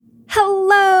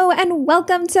and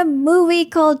welcome to Movie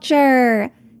Culture.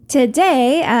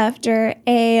 Today, after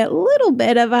a little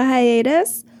bit of a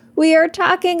hiatus, we are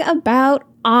talking about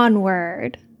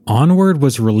Onward. Onward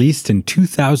was released in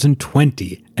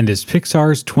 2020 and is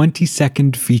Pixar's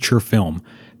 22nd feature film.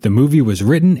 The movie was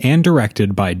written and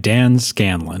directed by Dan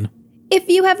Scanlon. If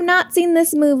you have not seen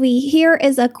this movie, here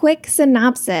is a quick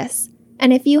synopsis.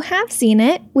 And if you have seen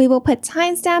it, we will put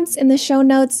timestamps in the show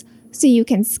notes so you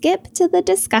can skip to the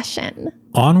discussion.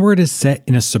 Onward is set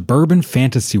in a suburban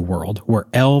fantasy world where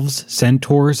elves,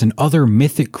 centaurs, and other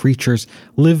mythic creatures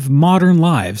live modern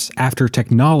lives after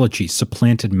technology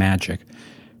supplanted magic.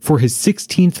 For his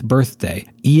 16th birthday,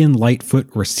 Ian Lightfoot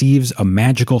receives a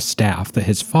magical staff that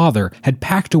his father had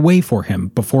packed away for him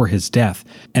before his death,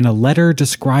 and a letter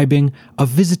describing a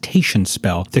visitation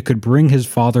spell that could bring his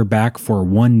father back for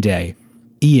one day.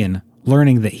 Ian,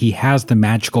 learning that he has the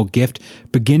magical gift,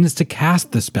 begins to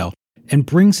cast the spell and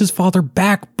brings his father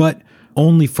back, but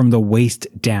only from the waist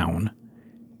down.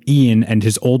 Ian and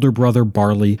his older brother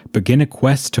Barley begin a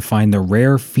quest to find the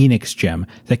rare Phoenix gem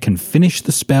that can finish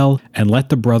the spell and let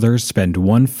the brothers spend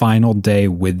one final day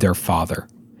with their father.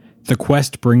 The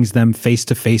quest brings them face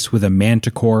to face with a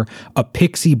manticore, a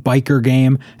pixie biker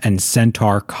game, and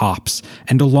centaur cops,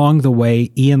 and along the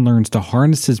way, Ian learns to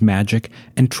harness his magic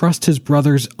and trust his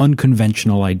brother's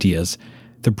unconventional ideas.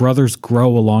 The brothers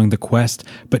grow along the quest,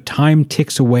 but time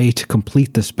ticks away to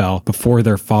complete the spell before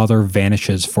their father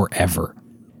vanishes forever.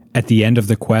 At the end of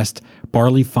the quest,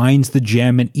 Barley finds the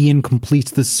gem and Ian completes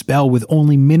the spell with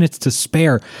only minutes to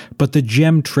spare, but the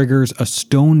gem triggers a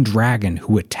stone dragon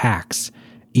who attacks.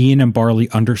 Ian and Barley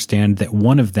understand that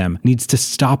one of them needs to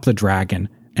stop the dragon,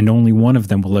 and only one of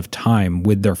them will have time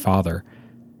with their father.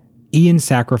 Ian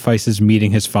sacrifices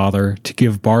meeting his father to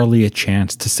give Barley a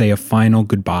chance to say a final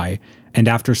goodbye, and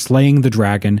after slaying the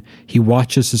dragon, he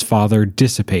watches his father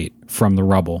dissipate from the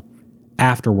rubble.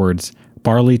 Afterwards,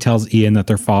 Barley tells Ian that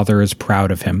their father is proud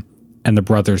of him, and the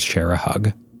brothers share a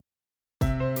hug.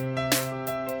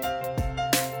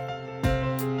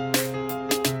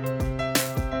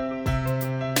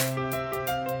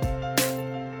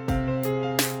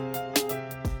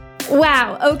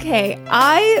 Wow, okay,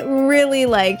 I really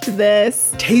liked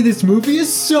this. Hey, this movie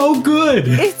is so good!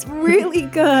 It's really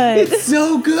good. It's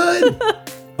so good!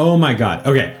 Oh my god.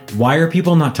 Okay, why are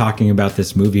people not talking about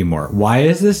this movie more? Why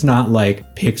is this not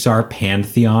like Pixar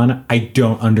Pantheon? I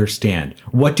don't understand.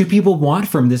 What do people want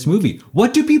from this movie?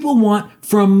 What do people want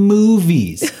from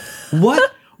movies?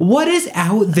 What is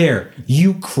out there?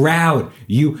 You crowd,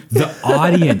 the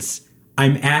audience.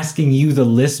 I'm asking you, the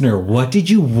listener, what did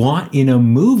you want in a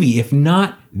movie if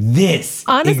not this?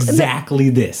 Honestly, exactly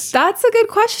this. That's a good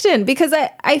question, because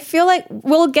I feel like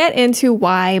we'll get into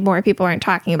why more people aren't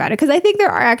talking about it, because I think there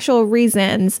are actual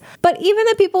reasons. But even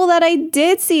the people that I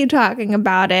did see talking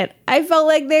about it, I felt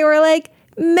like they were like,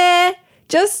 meh,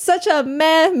 just such a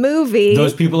meh movie.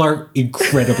 Those people are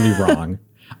incredibly wrong.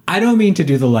 I don't mean to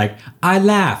do the like, I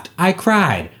laughed, I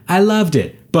cried, I loved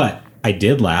it. But I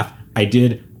did laugh. I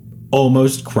did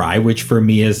almost cry, which for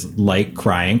me is like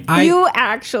crying. You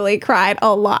actually cried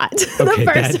a lot the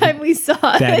first time we saw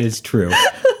it. That is true.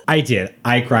 I did.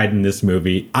 I cried in this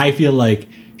movie. I feel like,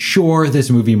 sure, this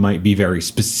movie might be very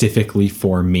specifically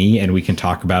for me, and we can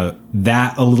talk about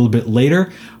that a little bit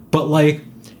later, but like,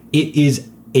 it is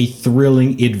a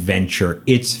thrilling adventure.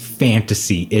 It's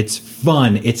fantasy. It's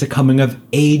fun. It's a coming of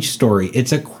age story.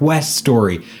 It's a quest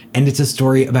story. And it's a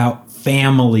story about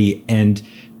family and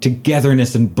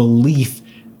togetherness and belief,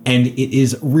 and it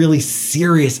is really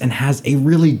serious and has a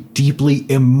really deeply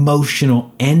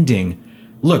emotional ending.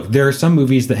 Look, there are some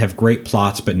movies that have great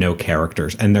plots but no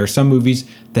characters, and there are some movies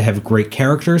that have great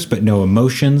characters but no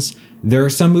emotions. There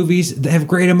are some movies that have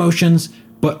great emotions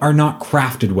but are not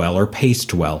crafted well or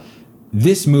paced well.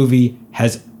 This movie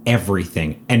has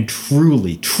everything, and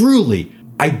truly,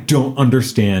 I don't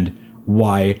understand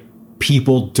why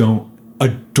people don't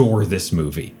adore this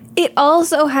movie. It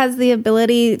also has the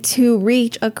ability to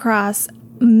reach across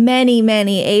many,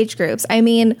 many age groups. I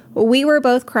mean, we were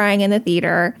both crying in the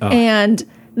theater, and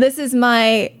this is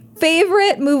my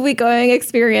favorite movie-going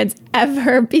experience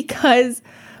ever, because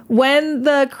when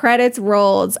the credits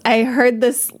rolled, I heard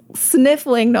this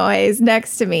sniffling noise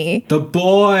next to me. The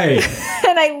boy!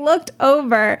 And I looked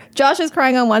over. Josh is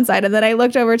crying on one side, and then I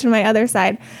looked over to my other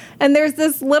side. And there's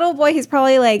this little boy, he's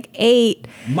probably like 8.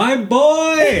 My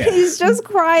boy! He's just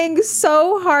crying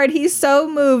so hard. He's so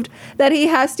moved that he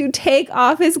has to take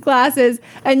off his glasses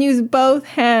and use both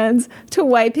hands to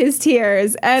wipe his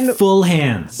tears. And full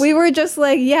hands. We were just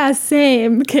like, yeah,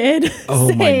 same, kid. Oh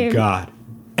same. My God.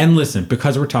 And listen,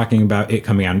 because we're talking about it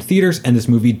coming out in theaters, and this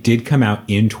movie did come out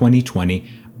in 2020,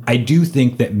 I do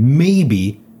think that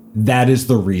maybe that is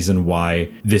the reason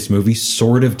why this movie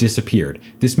sort of disappeared.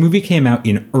 This movie came out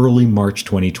in early March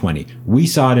 2020. We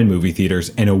saw it in movie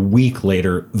theaters, and a week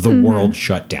later, the world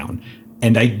shut down.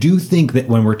 And I do think that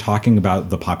when we're talking about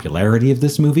the popularity of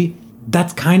this movie,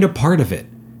 that's kind of part of it.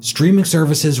 Streaming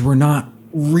services were not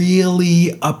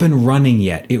really up and running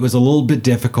yet. It was a little bit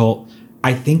difficult.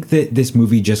 I think that this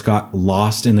movie just got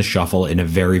lost in the shuffle in a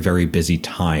very, very busy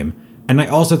time. And I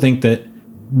also think that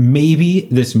maybe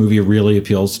this movie really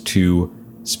appeals to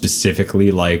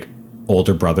specifically like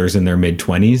older brothers in their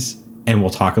mid-20s. And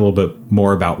we'll talk a little bit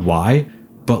more about why.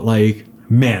 But like,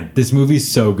 man, this movie's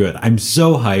so good. I'm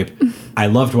so hyped. I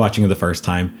loved watching it the first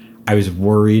time. I was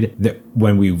worried that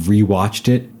when we rewatched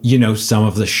it, you know, some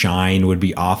of the shine would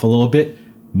be off a little bit.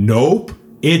 Nope.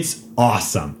 It's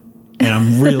awesome. And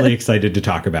I'm really excited to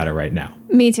talk about it right now.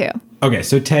 Me too. Okay,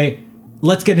 so Tay,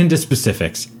 let's get into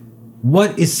specifics.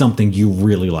 What is something you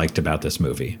really liked about this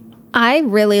movie? I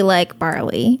really like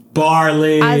Barley.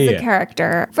 Barley! As a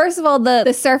character. First of all,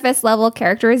 the surface level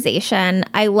characterization.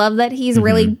 I love that he's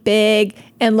really big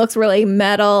and looks really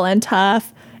metal and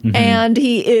tough. And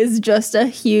he is just a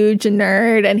huge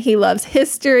nerd, and he loves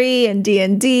history and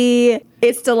D&D.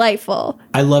 It's delightful.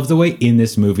 I love the way in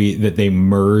this movie that they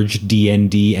merge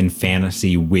D&D and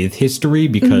fantasy with history,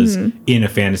 because in a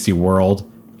fantasy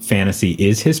world, fantasy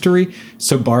is history.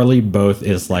 So Barley both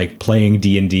is like playing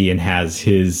D&D and has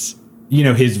his, you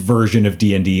know, his version of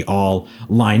D&D all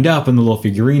lined up and the little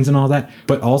figurines and all that.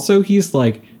 But also he's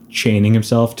like chaining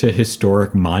himself to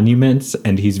historic monuments,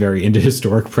 and he's very into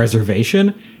historic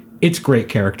preservation. It's great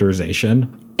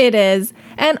characterization. It is.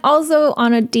 And also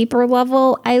on a deeper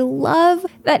level, I love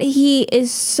that he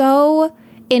is so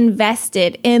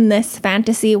invested in this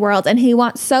fantasy world, and he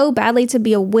wants so badly to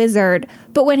be a wizard.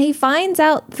 But when he finds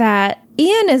out that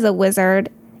Ian is a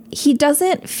wizard, he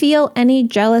doesn't feel any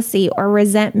jealousy or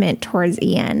resentment towards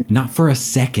Ian. Not for a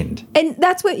second. And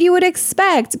that's what you would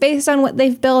expect based on what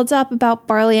they've built up about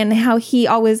Barley and how he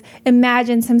always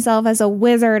imagines himself as a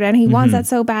wizard, and he wants that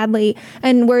so badly.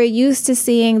 And we're used to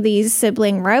seeing these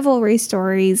sibling rivalry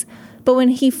stories. But when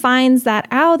he finds that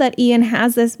out, that Ian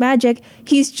has this magic,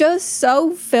 he's just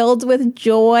so filled with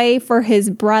joy for his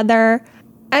brother.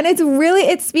 And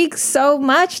it speaks so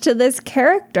much to this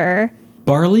character.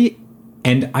 Barley,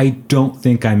 and I don't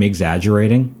think I'm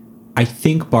exaggerating, I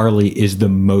think Barley is the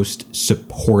most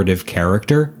supportive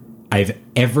character I've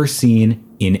ever seen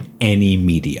in any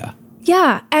media.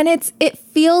 Yeah, and it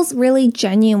feels really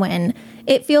genuine.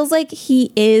 It feels like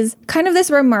he is kind of this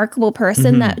remarkable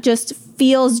person that just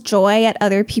feels joy at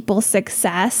other people's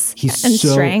success and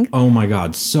strength. Oh my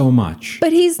God, so much.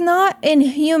 But he's not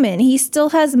inhuman. He still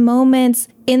has moments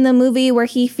in the movie where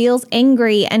he feels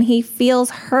angry and he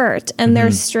feels hurt and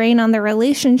there's strain on the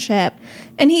relationship.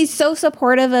 And he's so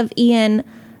supportive of Ian,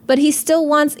 but he still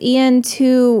wants Ian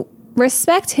to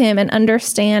respect him and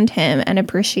understand him and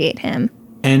appreciate him.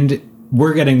 And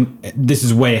this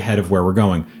is way ahead of where we're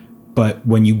going. But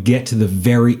when you get to the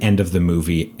very end of the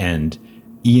movie and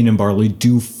Ian and Barley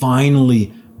do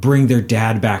finally bring their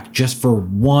dad back just for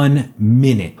 1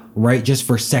 minute, right? Just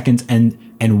for seconds.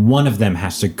 And one of them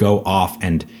has to go off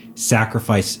and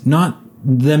sacrifice not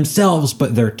themselves,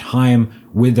 but their time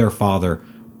with their father.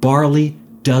 Barley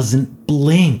doesn't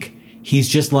blink. He's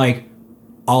just like,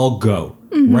 I'll go,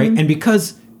 right? And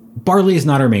because Barley is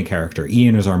not our main character,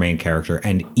 Ian is our main character,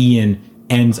 and Ian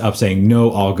ends up saying,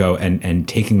 no, I'll go, and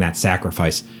taking that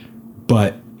sacrifice.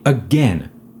 But again,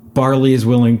 Barley is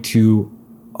willing to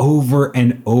over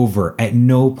and over, at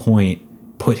no point,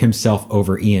 put himself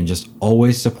over Ian, just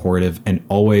always supportive and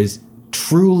always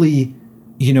truly,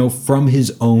 you know, from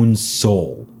his own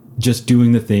soul, just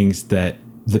doing the things that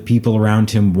the people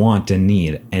around him want and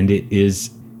need. And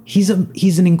he's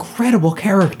an incredible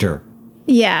character.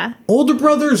 Yeah. Older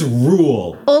brothers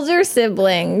rule. Older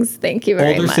siblings. Thank you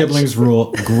very much. Older siblings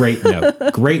rule. Great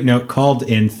note. Great note. Called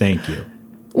in. Thank you.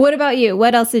 What about you?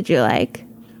 What else did you like?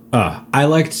 I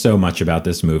liked so much about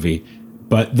this movie,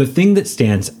 but the thing that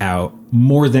stands out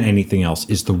more than anything else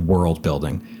is the world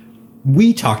building.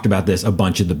 We talked about this a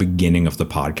bunch at the beginning of the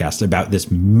podcast, about this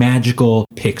magical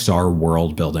Pixar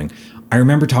world building. I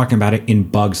remember talking about it in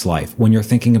Bug's Life, when you're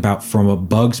thinking about from a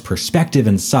bug's perspective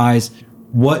and size,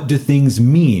 what do things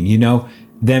mean? You know,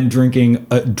 them drinking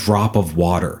a drop of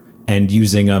water and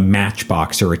using a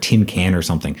matchbox or a tin can or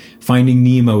something. Finding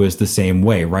Nemo is the same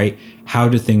way, right? How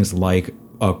do things like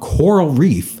a coral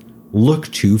reef look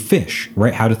to fish,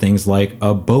 right? How do things like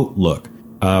a boat look?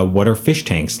 What are fish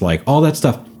tanks like? All that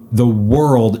stuff. The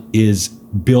world is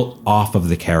built off of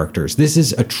the characters. This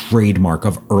is a trademark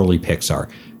of early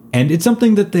Pixar. And it's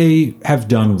something that they have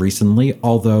done recently,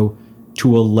 although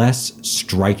to a less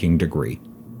striking degree.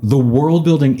 The world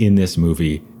building in this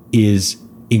movie is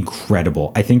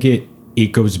incredible. I think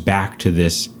it goes back to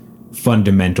this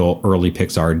fundamental early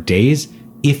Pixar days,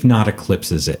 if not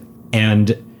eclipses it.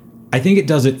 And I think it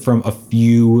does it from a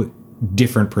few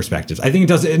different perspectives. I think it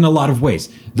does it in a lot of ways.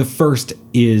 The first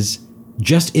is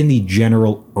just in the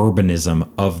general urbanism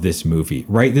of this movie,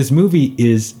 right? This movie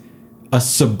is a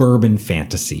suburban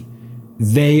fantasy.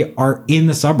 They are in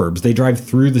the suburbs. They drive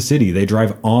through the city. They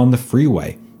drive on the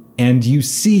freeway. And you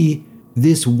see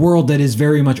this world that is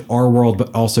very much our world,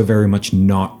 but also very much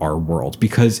not our world,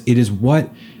 because it is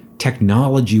what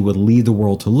technology would lead the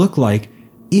world to look like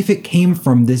if it came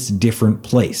from this different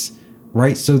place,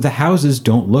 right? So the houses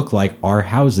don't look like our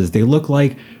houses. They look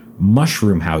like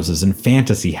mushroom houses and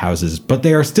fantasy houses, but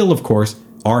they are still, of course,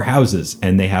 our houses,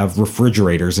 and they have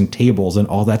refrigerators and tables and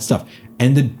all that stuff.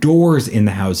 And the doors in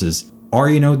the houses are,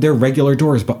 they're regular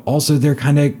doors, but also they're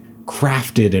kind of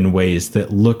crafted in ways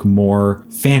that look more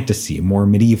fantasy, more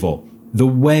medieval. The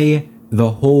way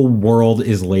the whole world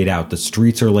is laid out, the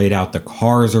streets are laid out, the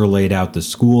cars are laid out, the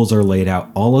schools are laid out,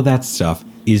 all of that stuff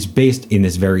is based in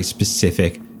this very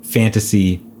specific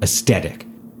fantasy aesthetic.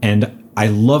 And I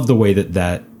love the way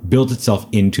that built itself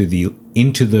into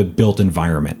the built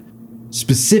environment.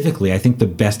 Specifically, I think the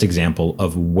best example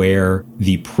of where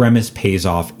the premise pays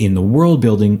off in the world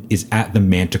building is at the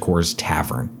Manticore's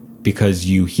Tavern, because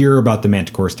you hear about the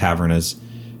Manticore's Tavern as,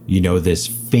 this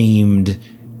famed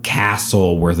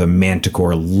castle where the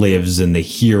Manticore lives and the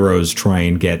heroes try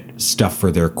and get stuff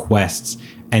for their quests.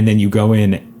 And then you go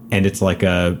in and it's like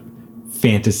a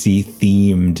fantasy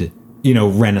themed,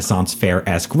 Renaissance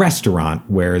fair-esque restaurant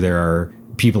where there are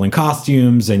people in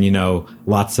costumes and,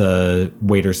 lots of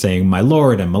waiters saying my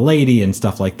lord and my lady and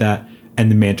stuff like that. And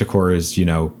the Manticore is,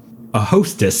 a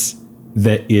hostess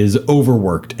that is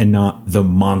overworked and not the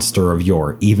monster of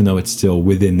yore, even though it's still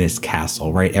within this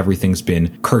castle, right? Everything's been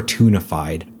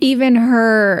cartoonified. Even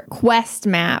her quest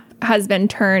map has been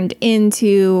turned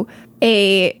into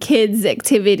a kids'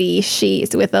 activity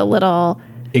sheet with a little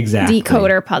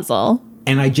decoder puzzle.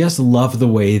 And I just love the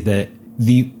way that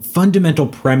the fundamental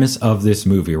premise of this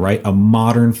movie, right? A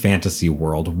modern fantasy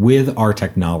world with our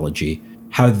technology,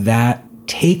 how that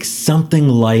takes something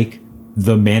like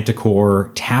the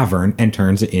Manticore Tavern and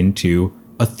turns it into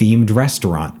a themed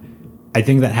restaurant. I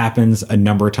think that happens a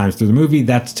number of times through the movie.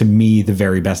 That's, to me, the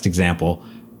very best example.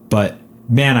 But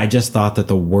man, I just thought that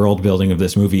the world building of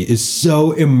this movie is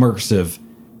so immersive.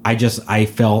 I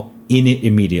felt in it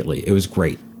immediately. It was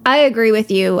great. I agree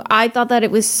with you. I thought that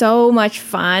it was so much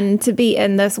fun to be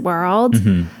in this world.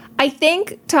 Mm-hmm. I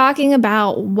think talking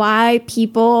about why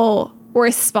people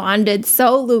responded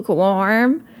so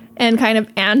lukewarm and kind of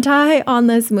anti on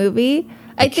this movie,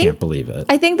 I can't believe it.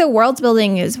 I think the world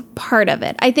building is part of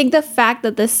it. I think the fact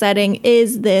that this setting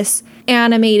is this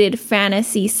animated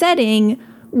fantasy setting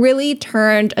really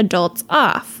turned adults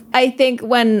off. I think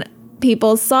when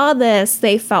people saw this,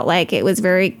 they felt like it was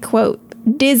very, quote,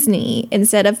 Disney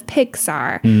instead of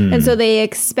Pixar. And so they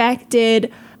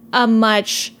expected a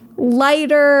much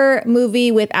lighter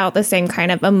movie without the same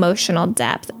kind of emotional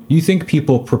depth. You think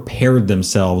people prepared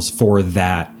themselves for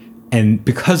that, and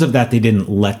because of that, they didn't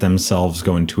let themselves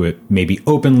go into it maybe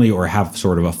openly or have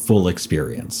sort of a full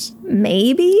experience?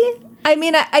 Maybe. I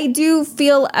mean, I do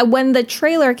feel when the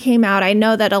trailer came out, I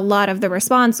know that a lot of the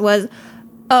response was,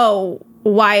 oh,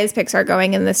 why is Pixar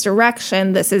going in this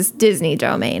direction? This is Disney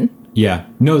domain. Yeah,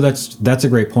 no, that's a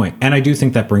great point. And I do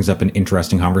think that brings up an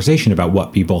interesting conversation about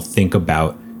what people think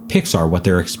about Pixar, what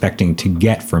they're expecting to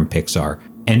get from Pixar.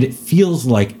 And it feels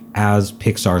like as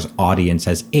Pixar's audience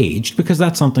has aged, because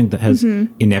that's something that has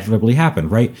inevitably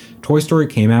happened, right? Toy Story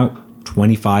came out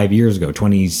 25 years ago,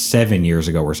 27 years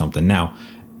ago or something. Now,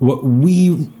 what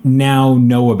we now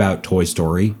know about Toy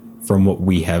Story from what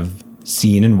we have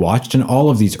seen and watched in all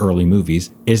of these early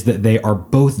movies is that they are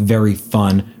both very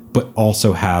fun, but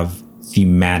also have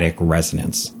thematic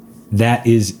resonance. That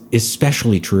is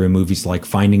especially true in movies like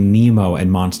Finding Nemo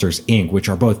and Monsters, Inc., which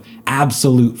are both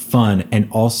absolute fun and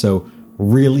also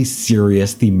really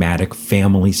serious thematic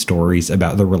family stories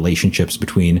about the relationships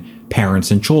between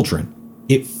parents and children.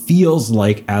 It feels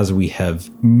like as we have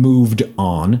moved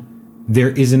on, there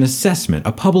is an assessment,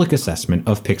 a public assessment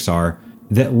of Pixar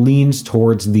that leans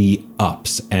towards the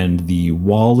ups and the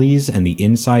Wall-E's and the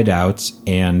Inside Outs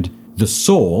and the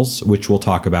Souls, which we'll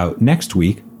talk about next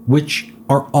week, which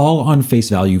are all on face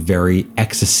value very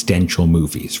existential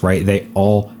movies, right? They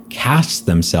all cast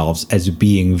themselves as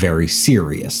being very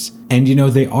serious. And,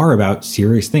 they are about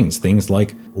serious things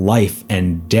like life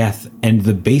and death and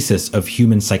the basis of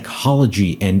human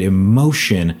psychology and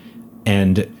emotion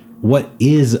and what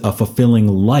is a fulfilling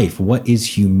life? What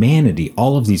is humanity?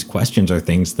 All of these questions are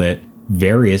things that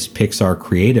various Pixar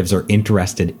creatives are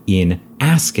interested in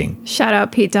asking. Shout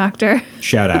out, Pete Docter.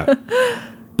 Shout out.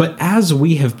 But as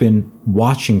we have been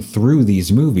watching through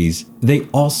these movies, they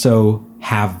also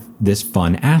have this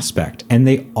fun aspect, and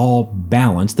they all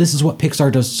balance. This is what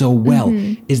Pixar does so well,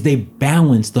 is they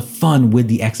balance the fun with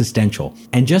the existential.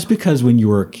 And just because when you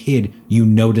were a kid, you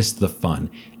noticed the fun,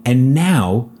 and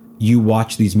now you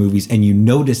watch these movies and you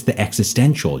notice the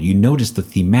existential, you notice the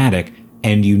thematic,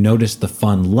 and you notice the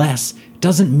fun less,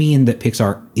 doesn't mean that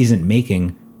Pixar isn't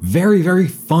making very, very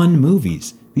fun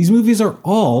movies. These movies are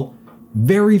all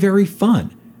very, very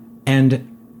fun. And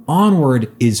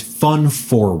Onward is fun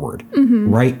forward,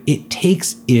 right? It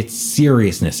takes its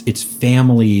seriousness, its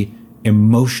family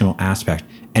emotional aspect,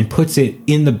 and puts it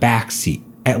in the back seat,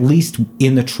 at least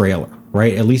in the trailer,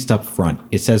 right? At least up front.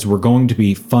 It says we're going to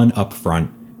be fun up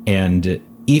front. And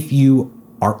if you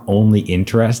are only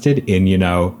interested in,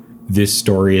 this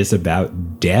story is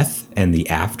about death and the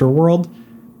afterworld,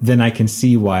 then I can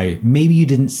see why maybe you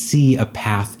didn't see a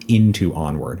path into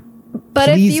Onward. But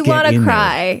if you want to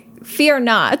cry, fear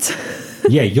not.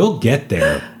 Yeah, you'll get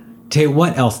there. Tay,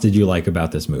 what else did you like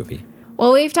about this movie?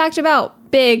 Well, we've talked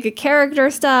about big character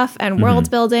stuff and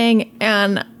world building,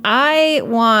 and I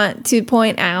want to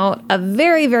point out a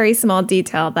very, very small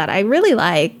detail that I really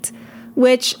liked,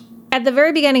 which at the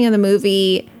very beginning of the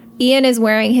movie, Ian is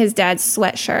wearing his dad's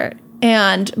sweatshirt,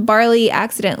 and Barley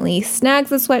accidentally snags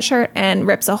the sweatshirt and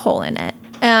rips a hole in it.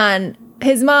 And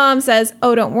his mom says,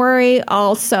 "Oh, don't worry,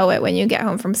 I'll sew it when you get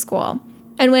home from school."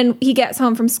 And when he gets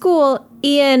home from school,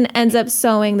 Ian ends up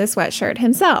sewing the sweatshirt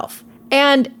himself.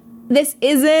 And this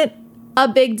isn't a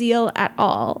big deal at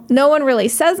all. No one really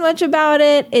says much about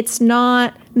it. It's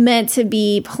not meant to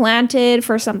be planted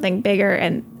for something bigger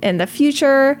in the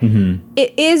future.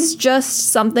 It is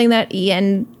just something that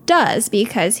Ian does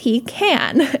because he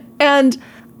can. And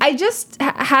I just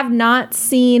have not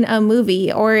seen a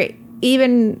movie or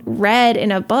even read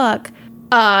in a book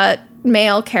a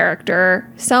male character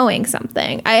sewing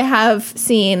something. I have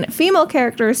seen female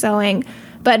characters sewing,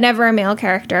 but never a male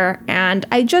character. And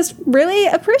I just really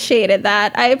appreciated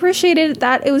that. I appreciated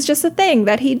that it was just a thing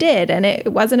that he did and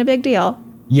it wasn't a big deal.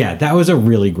 Yeah, that was a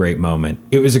really great moment.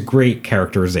 It was a great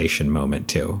characterization moment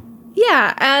too.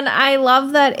 Yeah, and I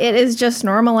love that it is just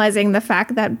normalizing the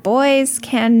fact that boys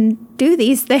can do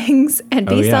these things and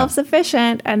be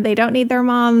self-sufficient, and they don't need their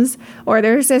moms or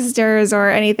their sisters or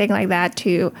anything like that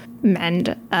to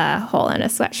mend a hole in a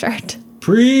sweatshirt.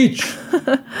 Preach!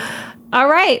 All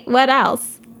right, what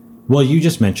else? Well, you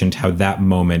just mentioned how that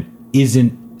moment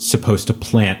isn't supposed to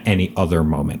plant any other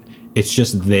moment. It's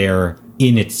just there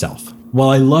in itself. While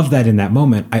I love that in that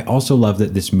moment, I also love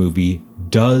that this movie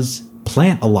does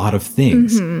plant a lot of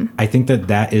things. I think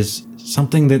that is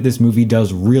something that this movie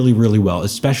does really, really well,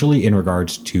 especially in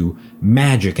regards to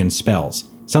magic and spells.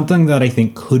 Something that I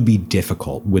think could be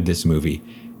difficult with this movie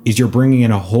is you're bringing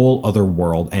in a whole other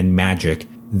world and magic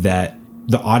that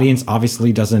the audience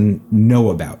obviously doesn't know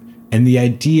about. And the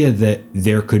idea that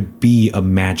there could be a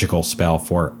magical spell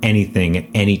for anything at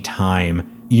any time,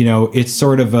 it's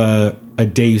sort of a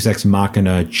Deus Ex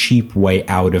Machina cheap way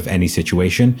out of any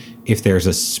situation if there's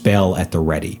a spell at the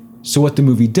ready. So what the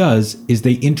movie does is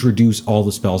they introduce all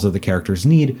the spells that the characters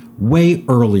need way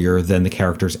earlier than the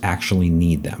characters actually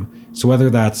need them. So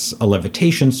whether that's a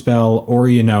levitation spell or,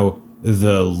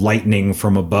 the lightning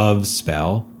from above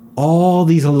spell, all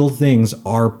these little things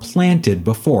are planted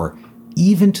before,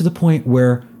 even to the point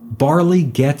where Barley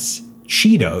gets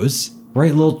Cheetos,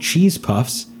 right? Little cheese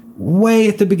puffs, way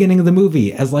at the beginning of the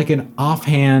movie as like an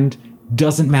offhand,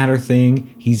 doesn't matter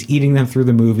thing. He's eating them through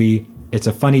the movie. It's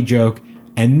a funny joke.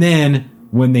 And then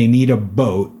when they need a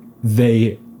boat,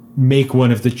 they make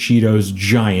one of the Cheetos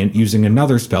giant using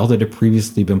another spell that had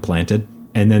previously been planted.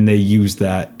 And then they use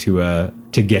that to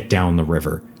get down the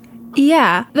river.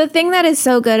 Yeah. The thing that is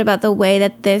so good about the way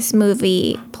that this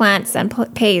movie plants and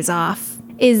pays off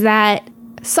is that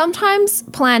sometimes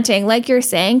planting, like you're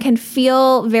saying, can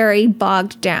feel very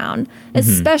bogged down,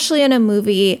 especially in a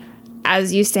movie,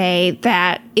 as you say,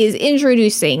 that is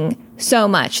introducing so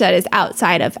much that is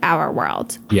outside of our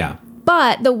world. Yeah.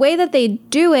 But the way that they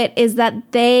do it is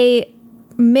that they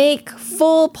make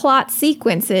full plot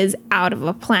sequences out of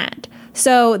a plant.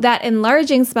 So that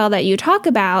enlarging spell that you talk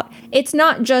about, it's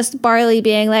not just Barley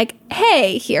being like,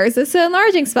 hey, here's this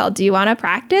enlarging spell. Do you want to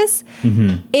practice?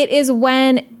 It is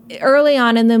when early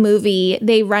on in the movie,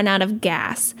 they run out of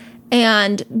gas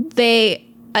and they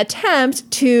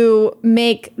attempt to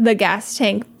make the gas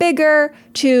tank bigger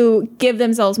to give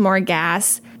themselves more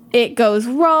gas. It goes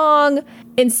wrong.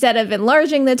 instead of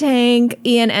enlarging the tank,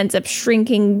 Ian ends up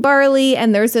shrinking Barley,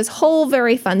 and there's this whole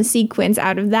very fun sequence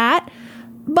out of that.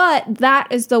 But that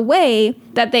is the way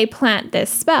that they plant this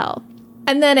spell.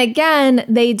 And then again,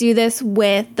 they do this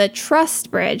with the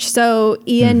trust bridge. So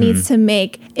Ian needs to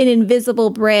make an invisible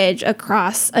bridge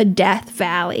across a death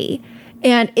valley.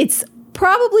 And it's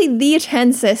probably the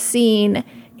tensest scene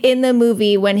in the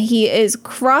movie when he is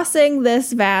crossing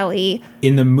this valley.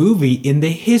 In the movie, in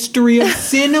the history of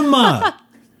cinema.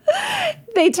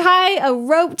 They tie a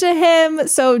rope to him,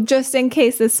 so just in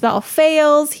case the spell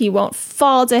fails, he won't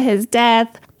fall to his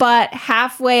death. But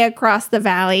halfway across the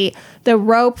valley, the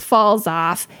rope falls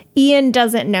off. Ian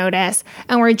doesn't notice,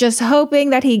 and we're just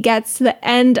hoping that he gets to the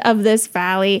end of this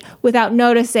valley without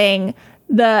noticing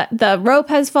the rope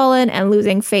has fallen and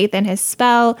losing faith in his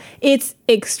spell. It's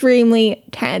extremely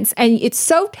tense, and it's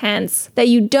so tense that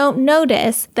you don't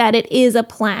notice that it is a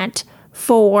plant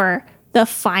for the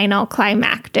final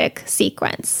climactic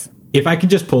sequence. If I could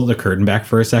just pull the curtain back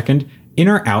for a second, in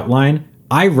our outline,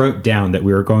 I wrote down that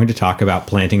we were going to talk about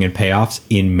planting and payoffs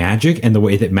in magic and the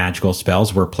way that magical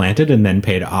spells were planted and then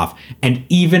paid off. And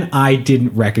even I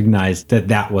didn't recognize that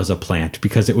that was a plant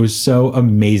because it was so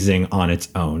amazing on its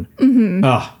own.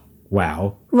 Oh,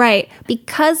 wow. Right.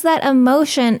 Because that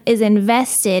emotion is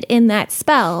invested in that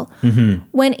spell.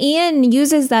 When Ian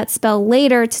uses that spell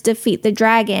later to defeat the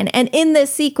dragon, and in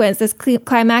this sequence, this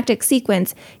climactic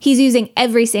sequence, he's using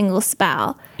every single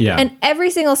spell. Yeah. And every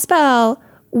single spell,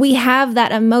 we have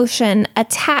that emotion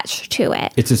attached to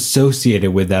it. It's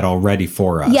associated with that already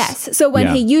for us. Yes. So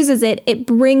when he uses it, it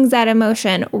brings that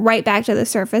emotion right back to the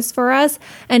surface for us.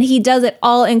 And he does it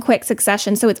all in quick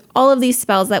succession. So it's all of these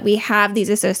spells that we have these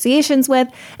associations with.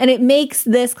 And it makes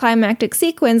this climactic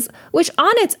sequence, which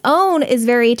on its own is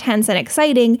very tense and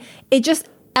exciting, it just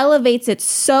elevates it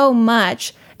so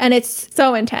much. And it's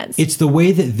so intense. It's the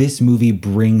way that this movie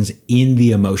brings in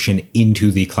the emotion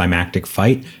into the climactic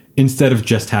fight instead of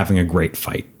just having a great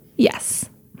fight. Yes.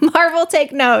 Marvel,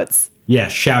 take notes. Yeah,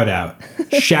 shout out.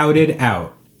 Shout it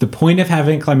out. The point of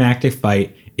having a climactic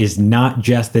fight is not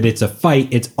just that it's a fight,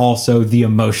 it's also the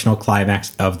emotional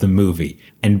climax of the movie.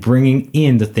 And bringing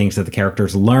in the things that the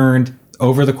characters learned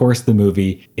over the course of the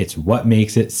movie, it's what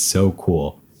makes it so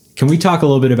cool. Can we talk a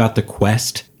little bit about the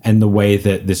quest and the way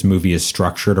that this movie is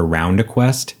structured around a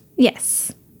quest?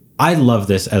 Yes. I love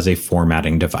this as a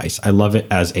formatting device. I love it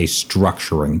as a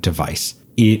structuring device.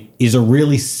 It is a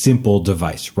really simple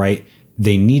device, right?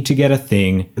 They need to get a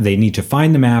thing. They need to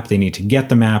find the map. They need to get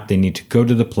the map. They need to go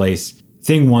to the place.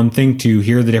 Thing one, thing two,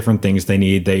 here are the different things they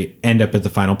need. They end up at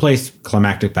the final place.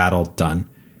 Climactic battle, done.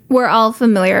 We're all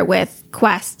familiar with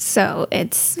quests, so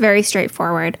it's very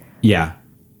straightforward. Yeah.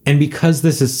 And because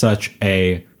this is such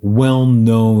a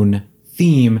well-known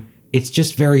theme, it's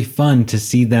just very fun to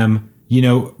see them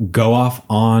go off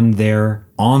on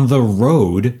the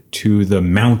road to the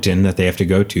mountain that they have to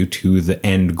go to the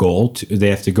end goal. They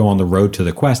have to go on the road to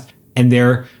the quest, and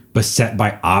they're beset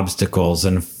by obstacles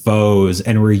and foes,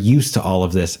 and we're used to all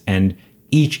of this, and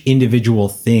each individual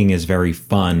thing is very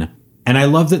fun. And I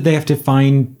love that they have to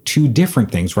find two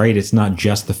different things, right? It's not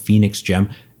just the Phoenix gem,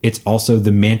 it's also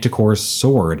the Manticore's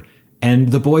sword.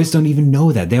 And the boys don't even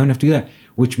know that. They don't have to do that,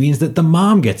 which means that the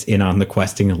mom gets in on the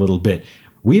questing a little bit.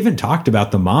 We haven't talked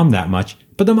about the mom that much,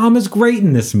 but the mom is great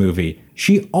in this movie.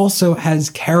 She also has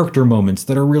character moments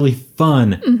that are really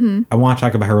fun. I want to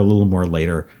talk about her a little more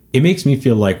later. It makes me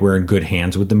feel like we're in good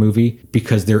hands with the movie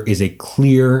because there is a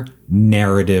clear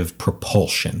narrative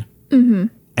propulsion. And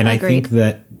I think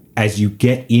that as you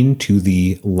get into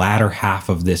the latter half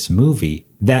of this movie,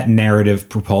 that narrative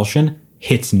propulsion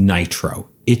hits nitro.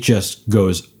 It just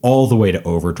goes all the way to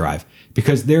overdrive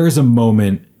because there is a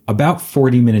moment about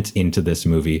 40 minutes into this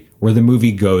movie where the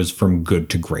movie goes from good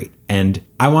to great. And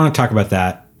I want to talk about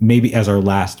that maybe as our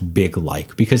last big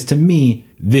like, because to me,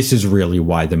 this is really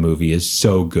why the movie is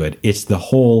so good. It's the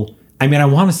whole, I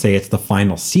want to say it's the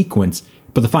final sequence,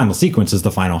 but the final sequence is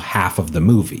the final half of the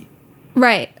movie.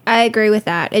 Right. I agree with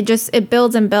that. It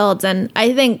builds and builds. And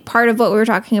I think part of what we were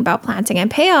talking about planting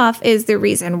and payoff is the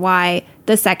reason why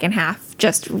the second half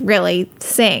just really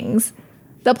sings.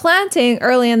 The planting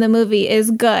early in the movie is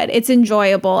good. It's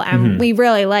enjoyable and we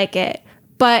really like it.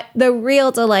 But the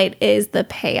real delight is the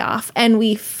payoff. And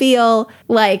we feel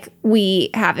like we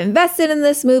have invested in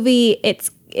this movie.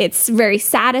 It's very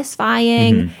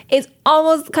satisfying. It's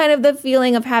almost kind of the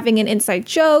feeling of having an inside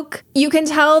joke. You can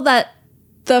tell that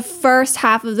the first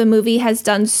half of the movie has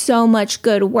done so much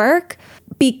good work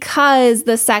because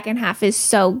the second half is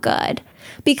so good.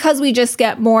 Because we just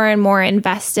get more and more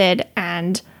invested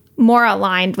and more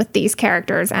aligned with these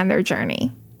characters and their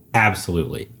journey.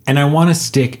 Absolutely. And I want to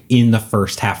stick in the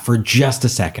first half for just a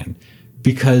second,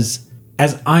 because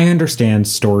as I understand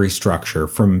story structure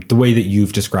from the way that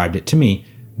you've described it to me,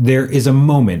 there is a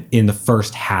moment in the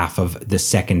first half of the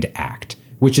second act,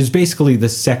 which is basically the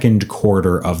second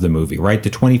quarter of the movie, right? The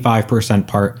 25%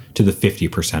 part to the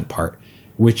 50% part,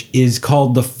 which is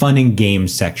called the fun and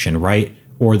games section, right?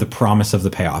 Or the promise of the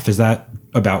payoff. Is that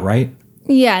about right?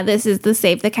 Yeah, this is the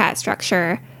Save the Cat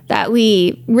structure that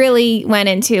we really went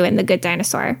into in The Good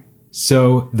Dinosaur.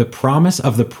 So the promise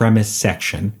of the premise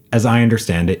section, as I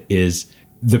understand it, is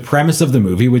the premise of the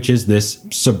movie, which is this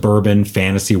suburban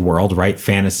fantasy world, right?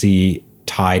 Fantasy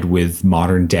tied with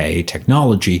modern day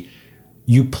technology.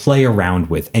 You play around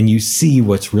with and you see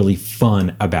what's really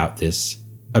fun about this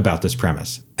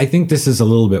premise. I think this is a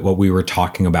little bit what we were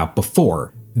talking about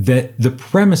before, that the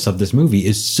premise of this movie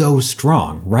is so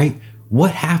strong, right?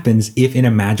 What happens if in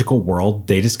a magical world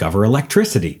they discover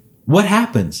electricity? What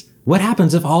happens? What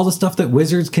happens if all the stuff that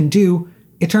wizards can do,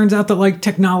 it turns out that like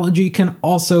technology can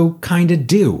also kind of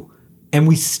do? And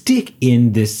we stick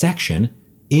in this section,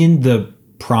 in the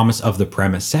promise of the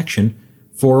premise section,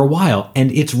 for a while.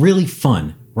 And it's really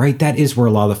fun, right? That is where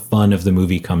a lot of the fun of the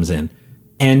movie comes in.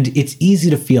 And it's easy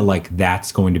to feel like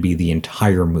that's going to be the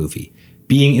entire movie.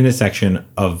 Being in the section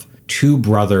of two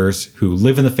brothers who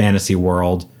live in the fantasy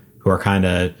world, who are kind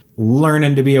of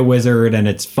learning to be a wizard, and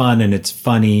it's fun and it's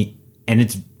funny and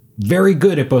it's very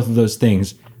good at both of those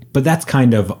things. But that's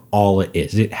kind of all it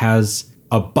is. It has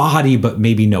a body, but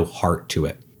maybe no heart to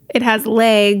it. It has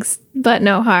legs, but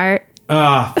no heart.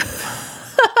 That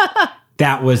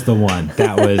was the one.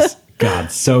 That was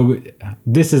God. So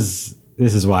this is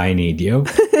why I need you.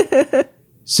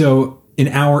 So an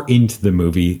hour into the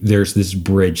movie, there's this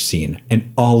bridge scene.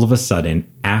 And all of a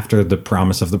sudden, after the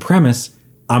promise of the premise,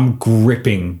 I'm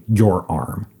gripping your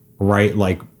arm, right?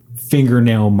 Like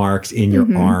fingernail marks in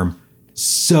your arm.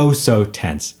 So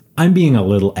tense. I'm being a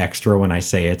little extra when I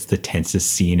say it's the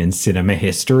tensest scene in cinema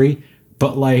history,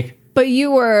 but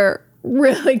you were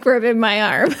really gripping my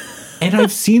arm. And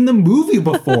I've seen the movie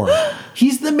before.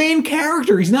 He's the main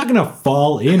character. He's not going to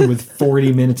fall in with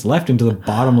 40 minutes left into the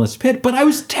bottomless pit, but I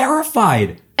was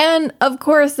terrified. And of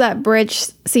course, that bridge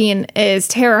scene is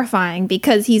terrifying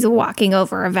because he's walking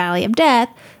over a valley of death,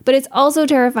 but it's also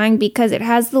terrifying because it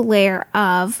has the layer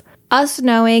of us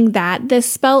knowing that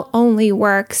this spell only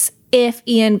works if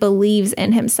Ian believes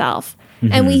in himself.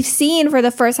 And we've seen for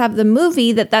the first half of the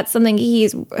movie that that's something he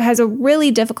has a really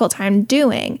difficult time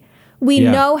doing. We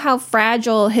know how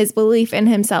fragile his belief in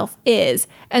himself is.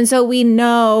 And so we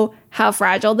know how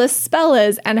fragile this spell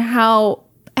is and how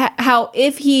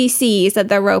if he sees that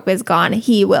the rope is gone,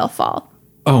 he will fall.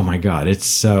 Oh my God, it's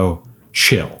so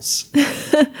chills.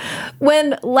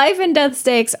 When life and death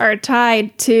stakes are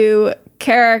tied to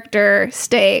character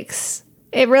stakes,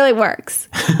 it really works.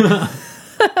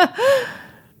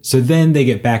 So then they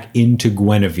get back into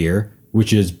Guinevere,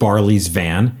 which is Barley's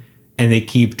van, and they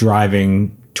keep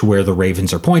driving to where the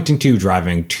ravens are pointing to,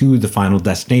 driving to the final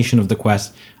destination of the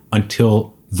quest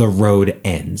until the road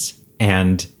ends.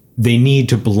 And they need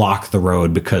to block the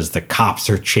road because the cops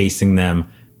are chasing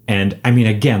them. And I mean,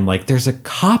 again, like there's a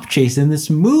cop chase in this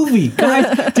movie.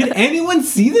 Guys, did anyone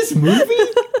see this movie?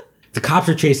 The cops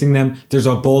are chasing them. There's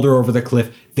a boulder over the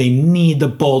cliff. They need the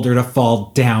boulder to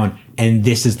fall down. And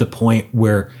this is the point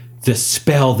where the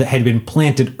spell that had been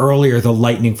planted earlier, the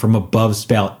lightning from above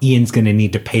spell, Ian's going to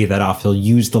need to pay that off. He'll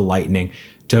use the lightning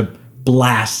to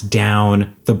blast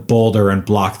down the boulder and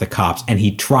block the cops. And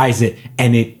he tries it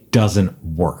and it doesn't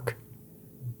work.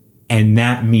 And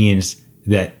that means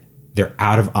that they're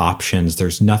out of options.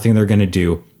 There's nothing they're going to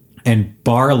do. And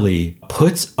Barley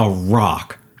puts a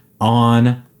rock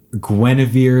on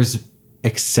Guinevere's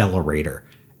accelerator.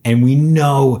 And we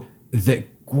know that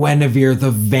Guinevere,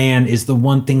 the van, is the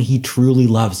one thing he truly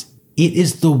loves. It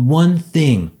is the one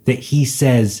thing that he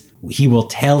says he will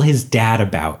tell his dad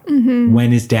about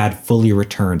when his dad fully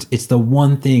returns. It's the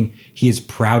one thing he is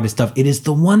proudest of. It is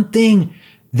the one thing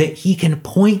that he can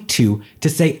point to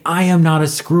say, I am not a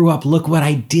screw up. Look what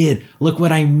I did. Look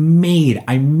what I made.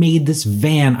 I made this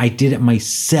van. I did it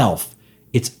myself.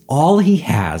 It's all he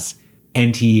has.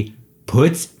 And he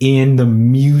puts in the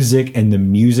music and the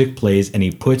music plays and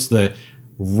he puts the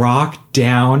rock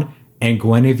down and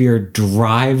Guinevere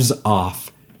drives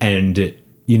off and,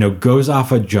 goes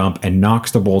off a jump and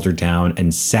knocks the boulder down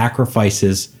and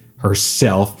sacrifices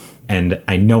herself. And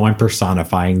I know I'm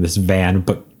personifying this van,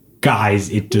 but guys,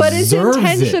 it deserves it. But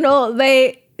it's intentional.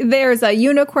 There's a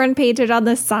unicorn painted on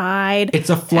the side. It's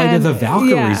a Flight of the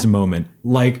Valkyries moment.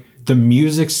 Like the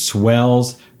music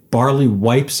swells. Barley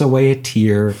wipes away a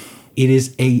tear. It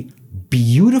is a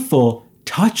beautiful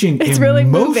touching, it's really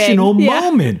emotional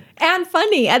moment. And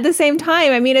funny at the same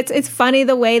time. I mean, it's funny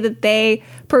the way that they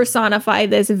personify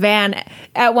this van.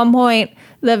 At one point,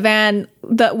 the van,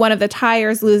 one of the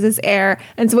tires loses air,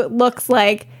 and so it looks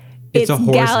like it's a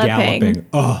horse galloping.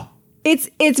 Oh,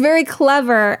 it's very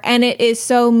clever, and it is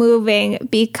so moving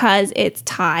because it's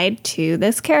tied to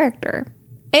this character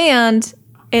and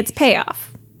its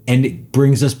payoff. And it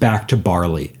brings us back to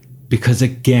Barley, because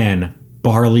again,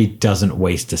 Barley doesn't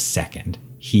waste a second.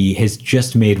 He has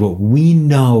just made what we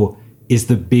know is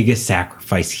the biggest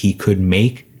sacrifice he could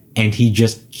make, and he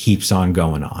just keeps on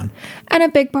going on. And a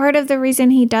big part of the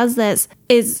reason he does this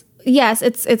is, yes,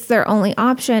 it's their only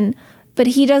option, but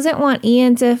he doesn't want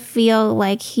Ian to feel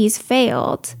like he's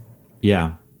failed.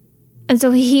 Yeah. And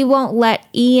so he won't let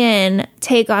Ian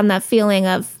take on that feeling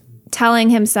of telling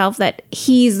himself that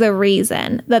he's the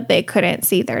reason that they couldn't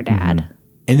see their dad. Mm-hmm.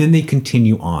 And then they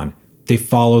continue on. They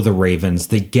follow the ravens.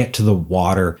 They get to the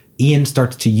water. Ian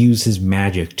starts to use his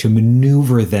magic to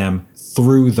maneuver them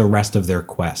through the rest of their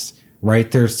quest,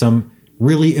 right? There's some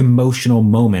really emotional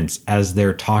moments as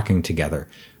they're talking together.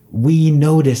 We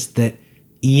notice that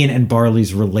Ian and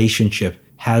Barley's relationship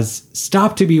has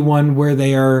stopped to be one where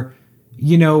they are,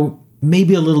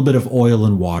 maybe a little bit of oil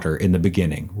and water in the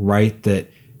beginning, right? That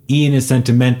Ian is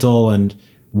sentimental and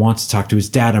wants to talk to his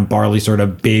dad, and Barley's sort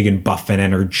of big and buff and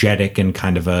energetic and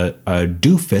kind of a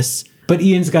doofus. But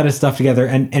Ian's got his stuff together,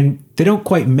 and they don't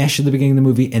quite mesh at the beginning of the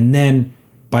movie. And then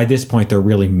by this point, they're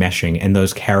really meshing, and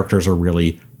those characters are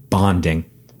really bonding.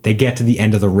 They get to the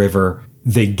end of the river.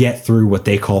 They get through what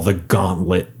they call the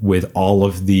gauntlet with all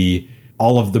of the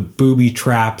booby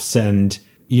traps and,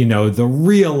 the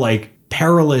real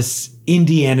perilous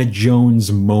Indiana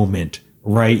Jones moment,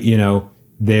 right?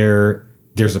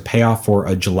 There's a payoff for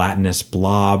a gelatinous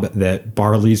blob that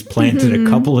Barley's planted a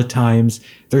couple of times.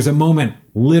 There's a moment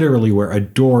literally where a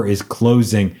door is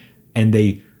closing and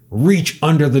they reach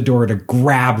under the door to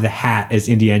grab the hat, as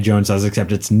Indiana Jones does,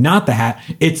 except it's not the hat,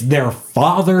 it's their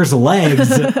father's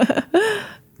legs,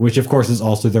 which of course is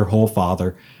also their whole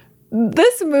father.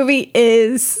 This movie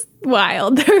is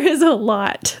wild. There is a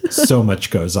lot. So much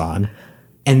goes on.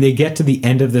 And they get to the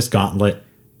end of this gauntlet,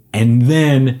 and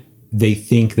then they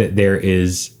think that there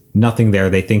is nothing there.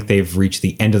 They think they've reached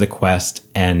the end of the quest,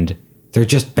 and they're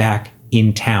just back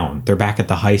in town. They're back at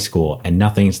the high school, and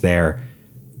nothing's there,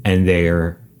 and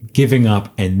they're giving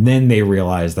up. And then they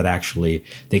realize that actually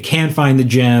they can find the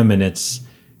gem, and it's,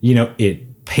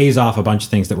 it pays off a bunch of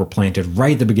things that were planted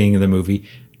right at the beginning of the movie.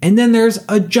 And then there's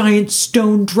a giant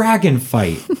stone dragon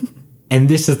fight. And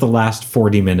this is the last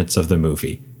 40 minutes of the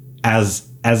movie, as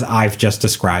I've just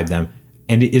described them.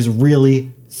 And it is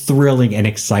really thrilling and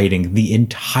exciting the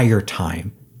entire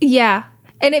time. Yeah.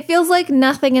 And it feels like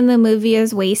nothing in the movie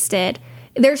is wasted.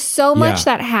 There's so much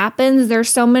that happens. There's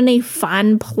so many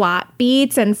fun plot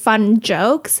beats and fun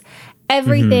jokes.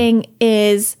 Everything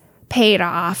is paid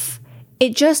off.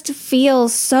 It just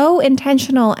feels so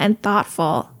intentional and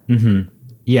thoughtful.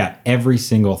 Yeah, every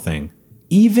single thing.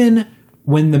 Even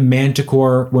when the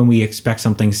Manticore, when we expect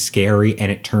something scary and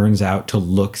it turns out to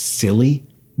look silly,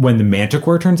 when the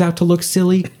Manticore turns out to look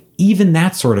silly, even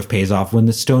that sort of pays off when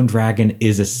the stone dragon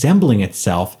is assembling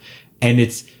itself and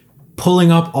it's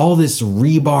pulling up all this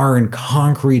rebar and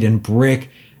concrete and brick,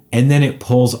 and then it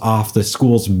pulls off the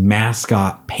school's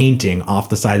mascot painting off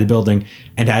the side of the building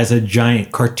and has a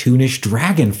giant cartoonish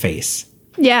dragon face.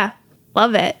 Yeah,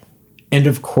 love it. And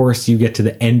of course, you get to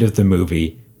the end of the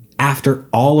movie after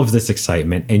all of this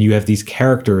excitement, and you have these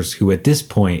characters who at this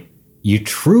point you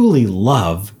truly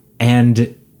love,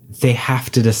 and they have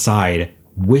to decide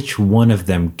which one of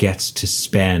them gets to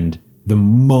spend the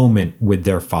moment with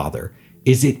their father.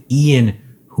 Is it Ian,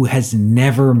 who has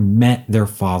never met their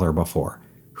father before,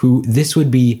 who this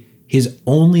would be his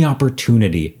only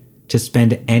opportunity to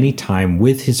spend any time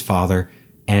with his father,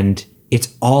 and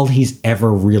it's all he's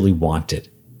ever really wanted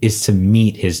is to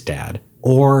meet his dad?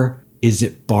 Or is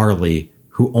it Barley,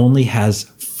 who only has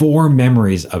 4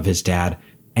 memories of his dad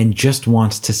and just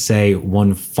wants to say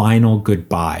one final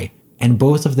goodbye? And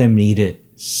both of them need it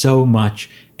so much,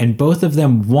 and both of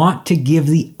them want to give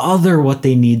the other what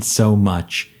they need so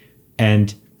much.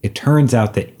 And it turns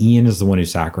out that Ian is the one who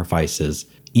sacrifices.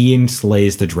 Ian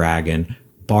slays the dragon.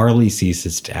 Barley sees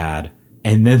his dad.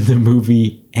 And then the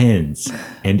movie ends.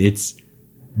 And it's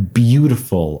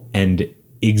beautiful and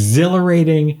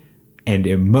exhilarating and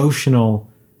emotional.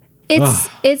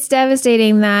 It's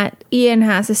devastating that Ian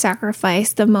has to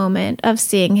sacrifice the moment of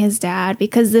seeing his dad,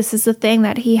 because this is the thing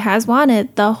that he has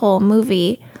wanted the whole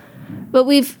movie. But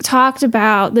we've talked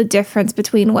about the difference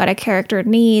between what a character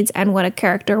needs and what a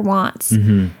character wants.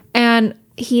 And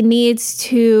he needs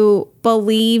to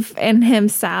believe in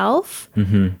himself.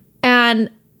 And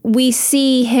we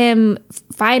see him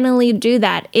finally do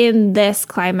that in this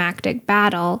climactic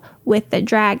battle with the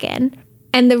dragon.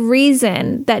 And the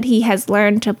reason that he has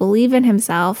learned to believe in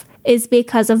himself is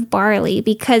because of Barley,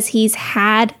 because he's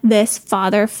had this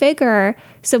father figure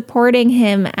supporting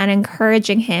him and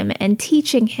encouraging him and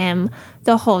teaching him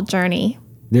the whole journey.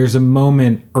 There's a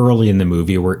moment early in the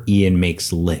movie where Ian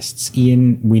makes lists.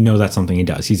 Ian, we know that's something he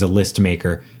does. He's a list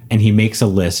maker, and he makes a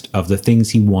list of the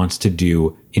things he wants to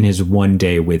do in his one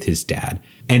day with his dad.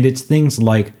 And it's things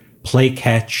like play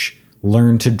catch,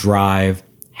 learn to drive,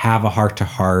 have a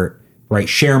heart-to-heart, right?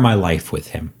 Share my life with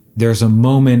him. There's a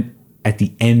moment at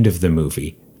the end of the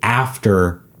movie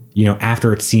after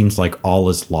it seems like all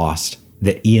is lost,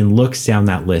 that Ian looks down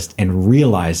that list and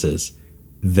realizes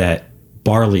that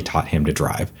Barley taught him to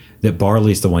drive, that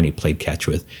Barley's the one he played catch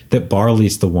with, that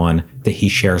Barley's the one that he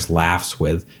shares laughs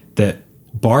with, that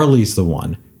Barley's the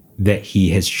one that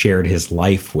he has shared his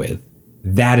life with.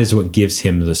 That is what gives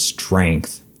him the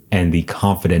strength and the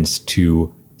confidence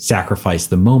to sacrifice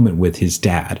the moment with his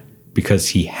dad, because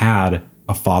he had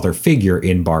a father figure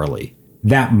in Barley.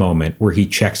 That moment where he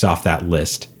checks off that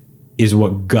list is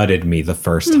what gutted me the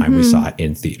first time we saw it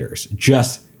in theaters.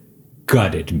 Just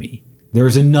gutted me. There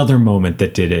was another moment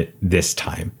that did it this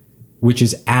time, which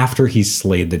is after he's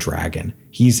slayed the dragon.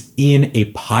 He's in a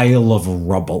pile of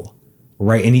rubble,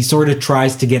 right? And he sort of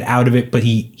tries to get out of it, but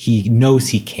he knows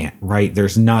he can't, right?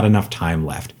 There's not enough time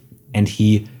left. And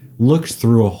he looks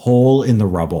through a hole in the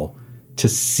rubble to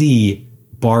see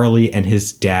Barley and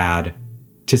his dad,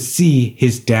 to see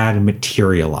his dad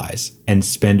materialize and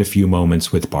spend a few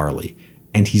moments with Barley.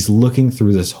 And he's looking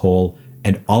through this hole,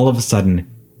 and all of a sudden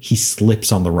he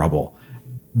slips on the rubble.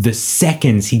 The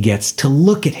seconds he gets to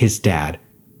look at his dad,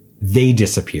 they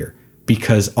disappear,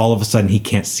 because all of a sudden he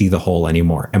can't see the hole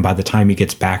anymore. And by the time he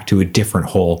gets back to a different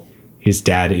hole, his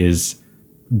dad is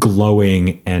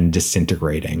glowing and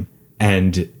disintegrating.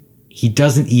 And he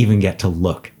doesn't even get to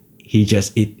look. He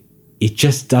doesn't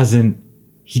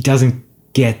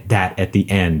get that at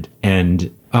the end.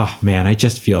 And oh man, I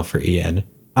just feel for Ian.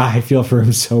 I feel for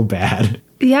him so bad.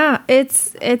 Yeah,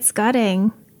 it's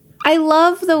gutting. I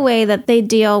love the way that they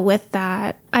deal with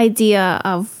that idea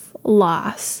of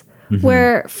loss,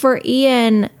 where for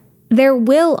Ian, there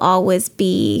will always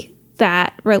be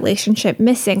that relationship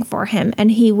missing for him,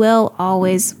 and he will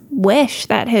always wish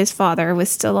that his father was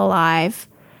still alive.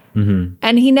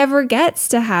 And he never gets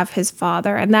to have his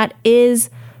father, and that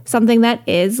is something that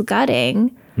is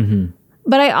gutting.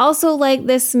 But I also like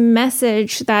this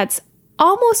message that's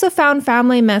almost a found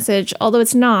family message, although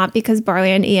it's not, because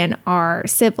Barley and Ian are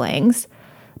siblings.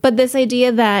 But this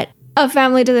idea that a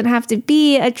family doesn't have to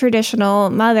be a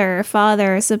traditional mother,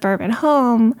 father, suburban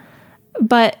home,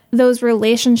 but those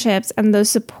relationships and those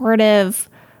supportive,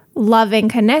 loving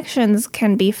connections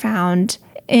can be found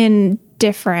in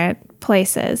different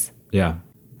places. Yeah.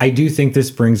 I do think this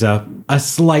brings up a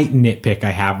slight nitpick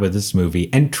I have with this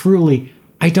movie. And truly,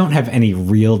 I don't have any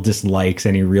real dislikes,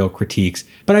 any real critiques,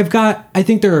 but I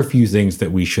think there are a few things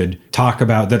that we should talk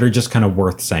about that are just kind of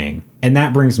worth saying. And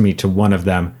that brings me to one of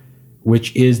them,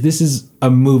 which is this is a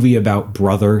movie about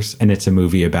brothers, and it's a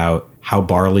movie about how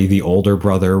Barley, the older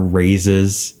brother,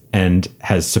 raises and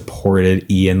has supported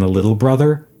Ian, the little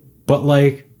brother. But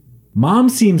like, Mom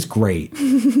seems great.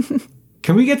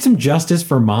 Can we get some justice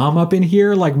for Mom up in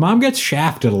here? Like, Mom gets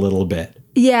shafted a little bit.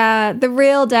 Yeah, the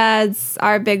real dads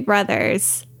are big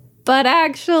brothers. But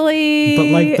actually... But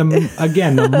like,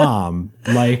 the mom,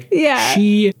 like, yeah.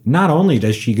 She, not only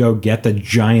does she go get the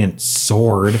giant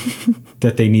sword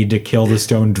that they need to kill the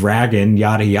stone dragon,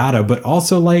 yada yada, but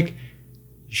also like,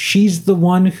 she's the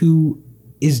one who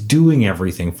is doing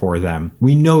everything for them.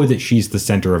 We know that she's the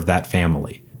center of that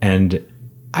family. And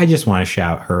I just want to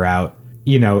shout her out.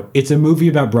 You know, it's a movie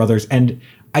about brothers, and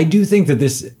I do think that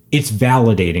it's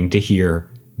validating to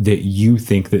hear that you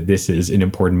think that this is an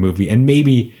important movie. And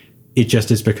maybe it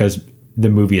just is because the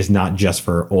movie is not just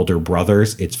for older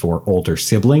brothers, it's for older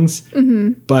siblings.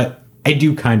 But I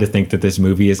do kind of think that this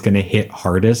movie is going to hit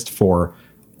hardest for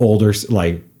older,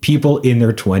 like, people in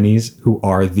their 20s who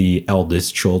are the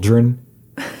eldest children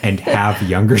and have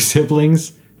younger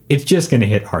siblings. It's just going to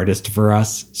hit hardest for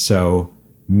us. So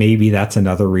maybe that's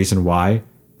another reason why.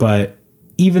 But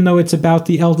even though it's about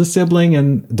the eldest sibling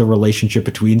and the relationship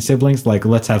between siblings, like,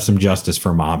 let's have some justice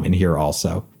for Mom in here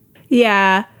also.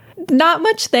 Yeah. Not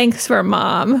much thanks for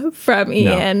Mom from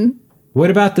Ian. No. What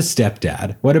about the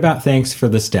stepdad? What about thanks for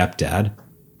the stepdad?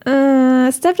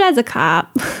 Stepdad's a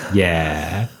cop.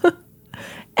 Yeah.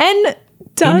 And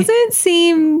doesn't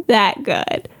seem that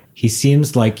good. He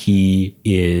seems like he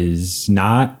is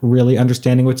not really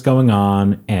understanding what's going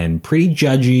on and pretty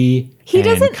judgy. He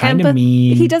doesn't kind of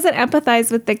mean. He doesn't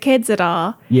empathize with the kids at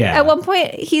all. Yeah. At one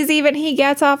point, he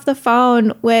gets off the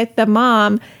phone with the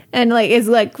mom and like is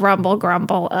like grumble,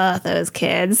 those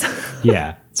kids.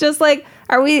 Yeah. It's just like,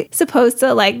 are we supposed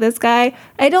to like this guy?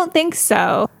 I don't think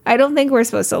so. I don't think we're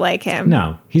supposed to like him.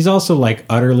 No, he's also like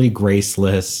utterly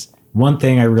graceless. One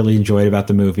thing I really enjoyed about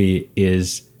the movie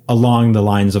is along the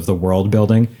lines of the world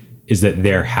building is that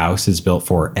their house is built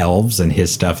for elves and his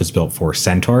stuff is built for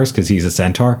centaurs because he's a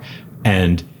centaur.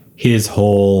 And his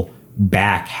whole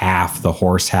back half, the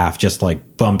horse half, just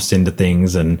like bumps into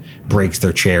things and breaks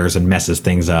their chairs and messes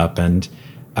things up. And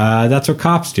that's what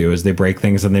cops do, is they break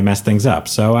things and they mess things up.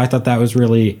 So I thought that was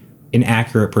really an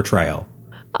accurate portrayal.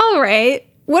 All right.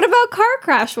 What about Car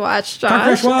Crash Watch, Josh? Car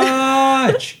Crash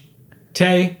Watch!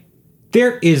 Tay,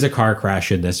 there is a car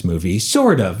crash in this movie,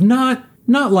 sort of. Not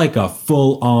like a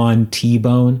full-on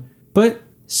T-bone, but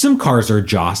some cars are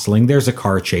jostling. There's a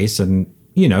car chase and,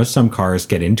 you know, some cars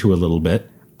get into a little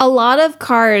bit. A lot of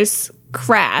cars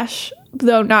crash,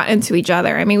 though not into each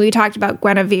other. I mean, we talked about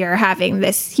Guinevere having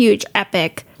this huge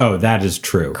epic that is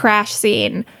true. Crash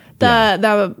scene.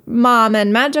 The mom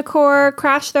and Manticore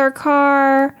crash their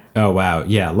car. Oh, wow.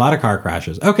 Yeah, a lot of car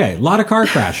crashes. Okay, a lot of car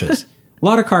crashes. A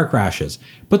lot of car crashes.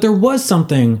 But there was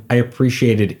something I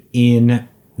appreciated in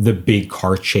the big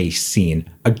car chase scene.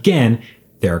 Again,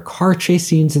 there are car chase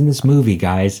scenes in this movie,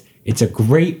 guys. It's a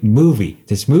great movie.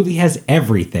 This movie has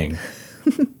everything.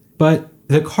 But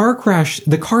the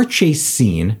car chase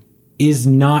scene is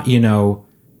not, you know,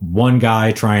 one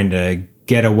guy trying to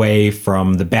get away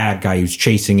from the bad guy who's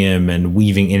chasing him and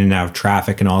weaving in and out of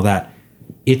traffic and all that.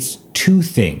 It's two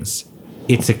things.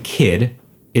 It's a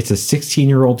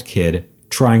 16-year-old kid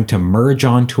trying to merge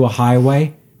onto a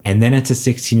highway, and then it's a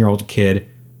 16-year-old kid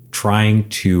trying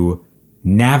to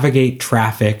navigate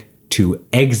traffic to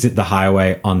exit the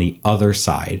highway on the other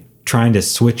side, trying to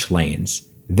switch lanes.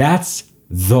 That's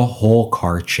the whole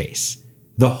car chase.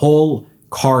 The whole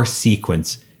car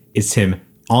sequence is him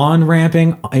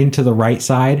on-ramping into the right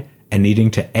side and needing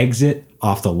to exit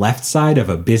off the left side of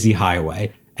a busy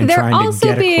highway and They're trying to also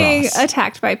get being across.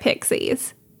 attacked by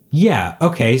pixies. Yeah,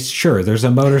 okay, sure. There's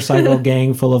a motorcycle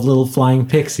gang full of little flying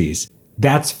pixies.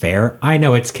 That's fair. I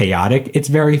know it's chaotic. It's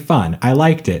very fun. I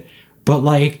liked it. But,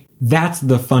 like, that's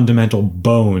the fundamental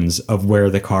bones of where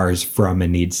the car is from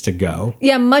and needs to go.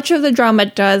 Yeah, much of the drama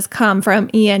does come from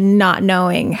Ian not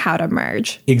knowing how to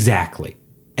merge. Exactly.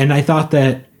 And I thought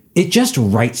that it just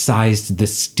right-sized the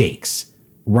stakes,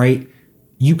 right?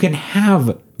 You can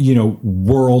have, you know,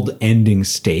 world-ending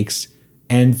stakes.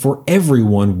 And for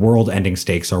everyone, world-ending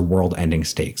stakes are world-ending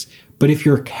stakes. But if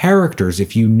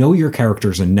you know your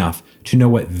characters enough to know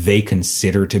what they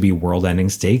consider to be world-ending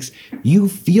stakes, you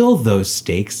feel those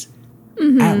stakes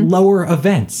at lower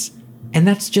events. And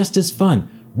that's just as fun.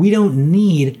 We don't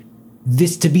need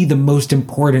this to be the most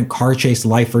important car chase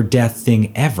life or death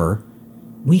thing ever.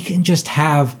 We can just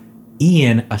have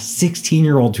Ian, a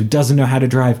 16-year-old who doesn't know how to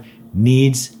drive,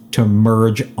 needs to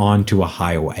merge onto a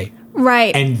highway.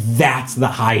 Right. And that's the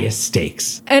highest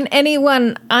stakes. And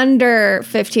anyone under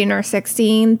 15 or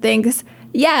 16 thinks,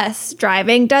 yes,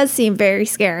 driving does seem very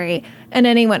scary. And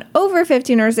anyone over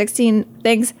 15 or 16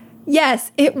 thinks,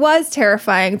 yes, it was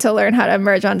terrifying to learn how to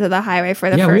merge onto the highway for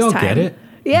the first time. Yeah, we all get it.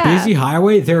 Yeah. Busy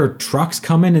highway, there are trucks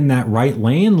coming in that right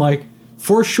lane, like,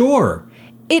 for sure.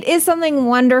 It is something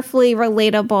wonderfully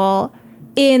relatable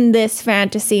in this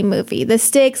fantasy movie. The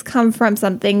stakes come from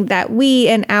something that we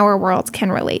in our world can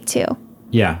relate to.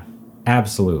 Yeah,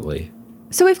 absolutely.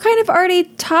 So we've kind of already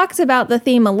talked about the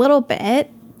theme a little bit,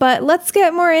 but let's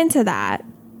get more into that.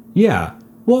 Yeah.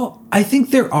 Well, I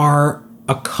think there are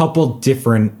a couple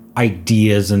different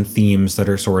ideas and themes that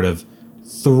are sort of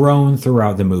thrown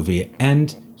throughout the movie.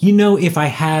 And, you know, if I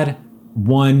had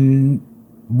one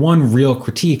real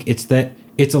critique, it's that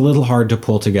it's a little hard to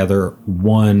pull together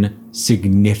one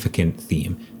significant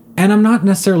theme. And I'm not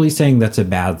necessarily saying that's a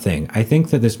bad thing. I think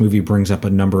that this movie brings up a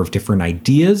number of different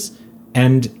ideas,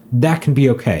 and that can be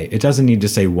okay. It doesn't need to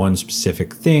say one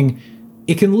specific thing.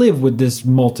 It can live with this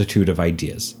multitude of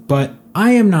ideas. But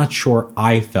I am not sure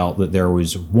I felt that there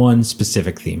was one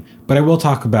specific theme. But I will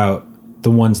talk about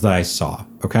the ones that I saw,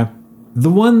 okay?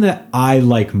 The one that I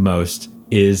like most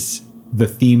is the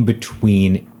theme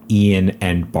between Ian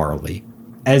and Barley.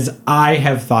 As I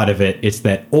have thought of it, it's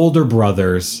that older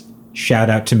brothers, shout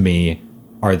out to me,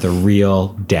 are the real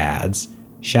dads.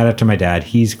 Shout out to my dad.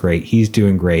 He's great. He's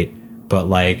doing great. But,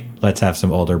 like, let's have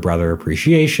some older brother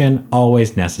appreciation.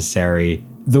 Always necessary.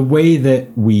 The way that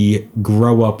we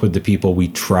grow up with the people we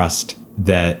trust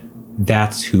that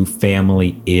that's who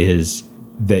family is,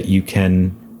 that you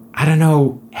can, I don't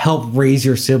know, help raise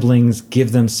your siblings,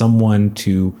 give them someone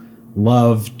to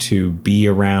love, to be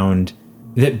around,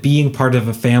 that being part of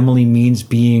a family means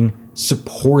being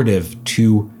supportive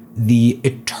to the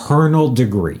eternal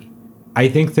degree. I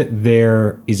think that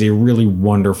there is a really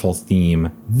wonderful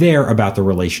theme there about the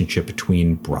relationship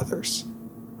between brothers.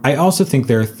 I also think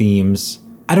there are themes,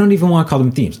 I don't even want to call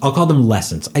them themes, I'll call them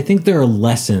lessons. I think there are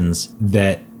lessons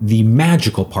that the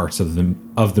magical parts of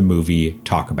the movie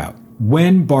talk about.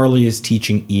 When Barley is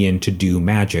teaching Ian to do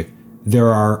magic, there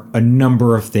are a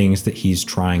number of things that he's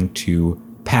trying to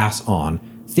pass on.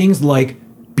 Things like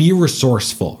be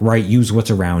resourceful, right? Use what's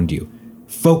around you.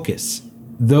 Focus.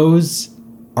 Those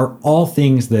are all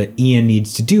things that Ian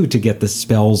needs to do to get the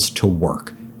spells to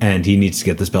work. And he needs to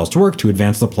get the spells to work to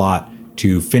advance the plot,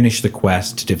 to finish the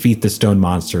quest, to defeat the stone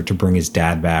monster, to bring his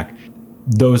dad back.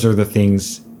 Those are the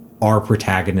things our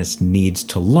protagonist needs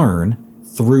to learn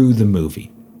through the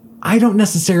movie. I don't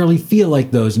necessarily feel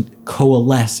like those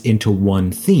coalesce into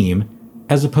one theme,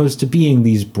 as opposed to being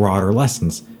these broader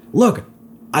lessons. Look,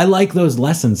 I like those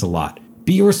lessons a lot.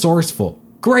 Be resourceful.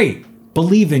 Great.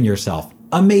 Believe in yourself.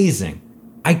 Amazing.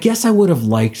 I guess I would have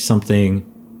liked something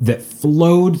that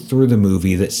flowed through the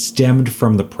movie, that stemmed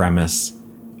from the premise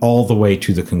all the way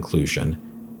to the conclusion.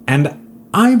 And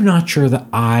I'm not sure that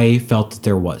I felt that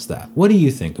there was that. What do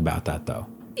you think about that, though?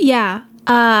 Yeah.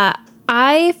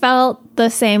 I felt the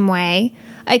same way.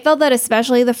 I felt that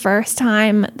especially the first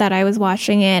time that I was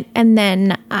watching it, and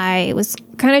then I was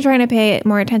kind of trying to pay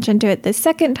more attention to it the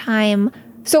second time.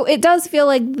 So it does feel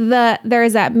like there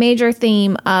is that major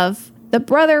theme of the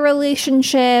brother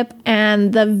relationship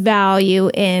and the value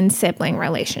in sibling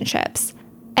relationships.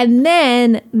 And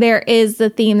then there is the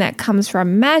theme that comes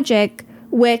from magic,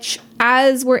 which,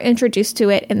 as we're introduced to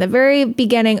it in the very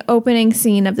beginning opening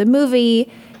scene of the movie,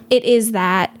 it is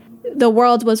that the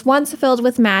world was once filled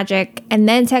with magic, and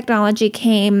then technology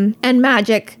came and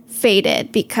magic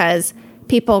faded because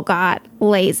people got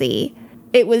lazy.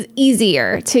 It was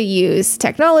easier to use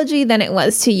technology than it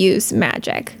was to use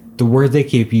magic. The word they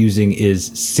keep using is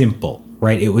simple,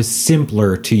 right? It was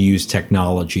simpler to use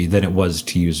technology than it was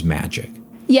to use magic.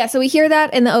 Yeah, so we hear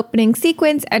that in the opening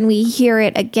sequence, and we hear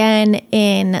it again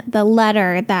in the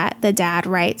letter that the dad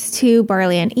writes to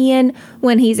Barley and Ian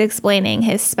when he's explaining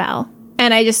his spell.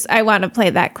 And I want to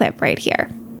play that clip right here.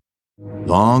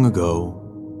 Long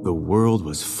ago, the world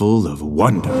was full of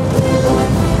wonder.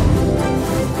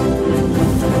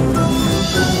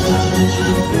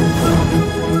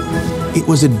 It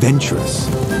was adventurous,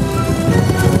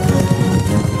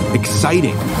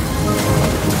 exciting,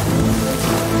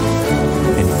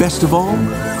 and best of all,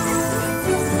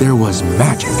 there was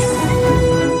magic.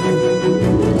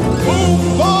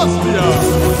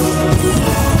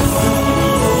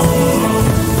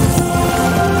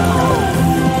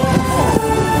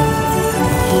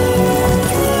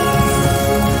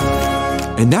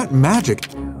 And that magic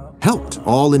helped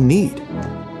all in need.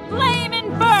 Flame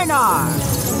Infernar!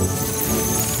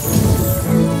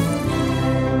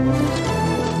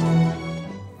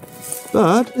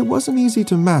 But it wasn't easy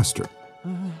to master.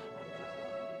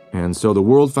 And so the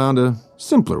world found a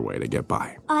simpler way to get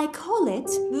by. I call it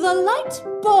the light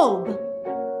bulb.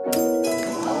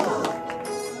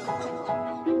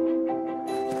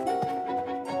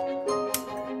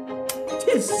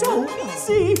 Tis so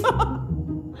easy.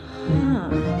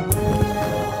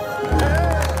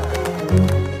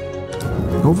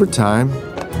 Over time,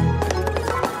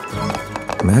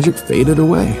 magic faded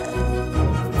away.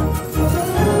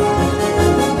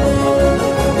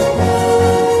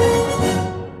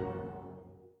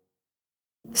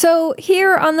 So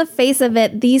here on the face of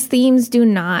it, these themes do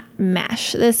not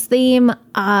mesh. This theme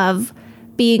of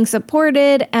being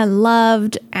supported and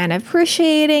loved and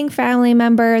appreciating family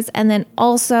members, and then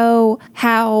also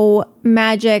how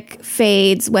magic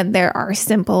fades when there are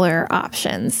simpler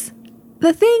options.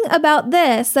 The thing about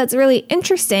this that's really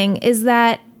interesting is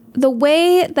that the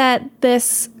way that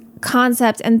this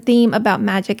concept and theme about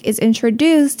magic is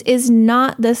introduced is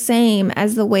not the same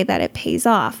as the way that it pays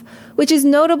off, which is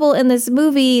notable in this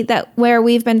movie that where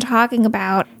we've been talking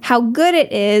about how good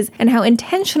it is and how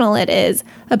intentional it is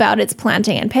about its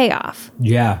planting and payoff.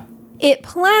 Yeah. It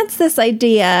plants this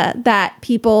idea that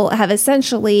people have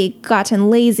essentially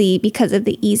gotten lazy because of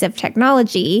the ease of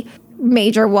technology.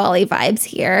 Major WALL-E vibes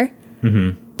here.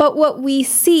 Mm-hmm. But what we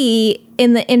see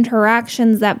in the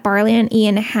interactions that Barley and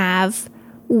Ian have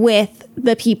with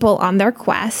the people on their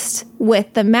quest,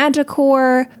 with the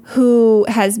Manticore who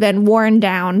has been worn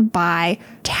down by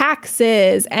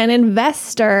taxes and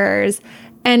investors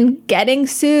and getting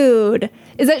sued,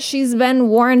 is that she's been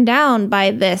worn down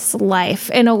by this life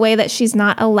in a way that she's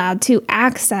not allowed to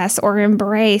access or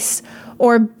embrace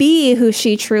or be who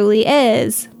she truly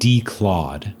is.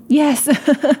 Declawed. Yes.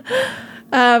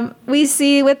 We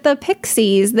see with the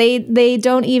pixies, they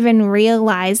don't even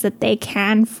realize that they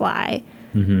can fly.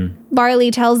 Barley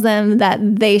tells them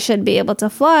that they should be able to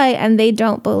fly, and they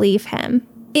don't believe him.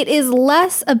 It is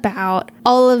less about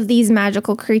all of these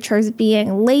magical creatures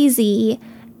being lazy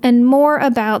and more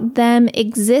about them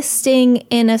existing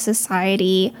in a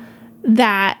society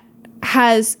that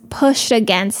has pushed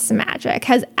against magic,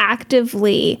 has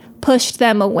actively pushed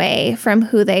them away from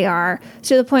who they are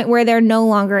to the point where they're no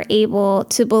longer able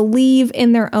to believe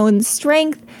in their own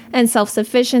strength and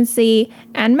self-sufficiency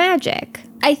and magic.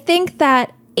 I think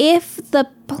that if the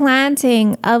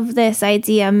planting of this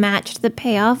idea matched the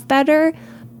payoff better,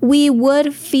 we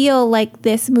would feel like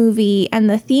this movie and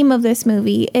the theme of this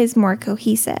movie is more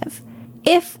cohesive.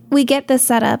 If we get the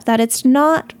setup that it's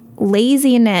not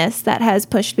laziness that has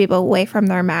pushed people away from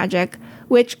their magic,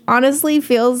 which honestly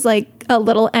feels like a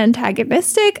little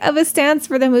antagonistic of a stance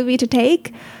for the movie to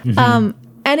take. And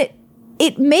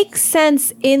it makes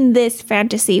sense in this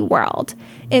fantasy world.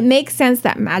 It makes sense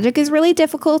that magic is really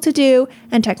difficult to do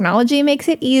and technology makes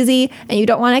it easy, and you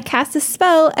don't want to cast a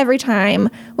spell every time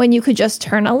when you could just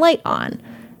turn a light on.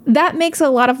 That makes a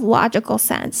lot of logical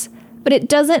sense, but it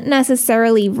doesn't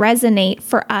necessarily resonate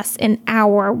for us in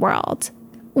our world.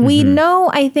 We know,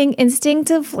 I think,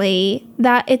 instinctively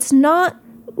that it's not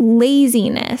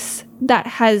laziness that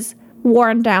has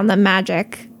worn down the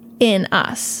magic in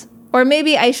us. Or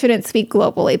maybe I shouldn't speak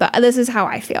globally, but this is how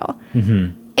I feel.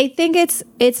 I think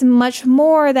it's much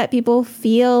more that people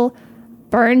feel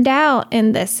burned out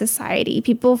in this society.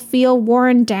 People feel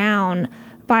worn down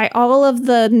by all of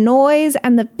the noise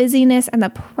and the busyness and the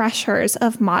pressures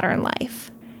of modern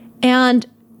life. And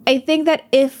I think that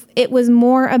if it was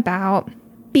more about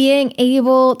being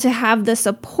able to have the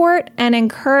support and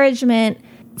encouragement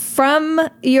from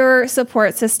your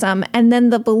support system and then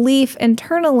the belief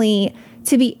internally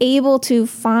to be able to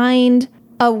find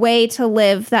a way to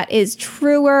live that is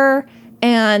truer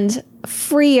and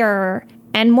freer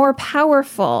and more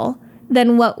powerful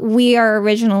than what we are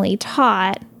originally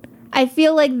taught, I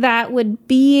feel like that would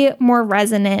be more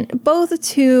resonant both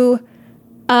to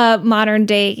a modern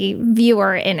day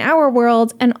viewer in our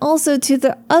world and also to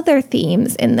the other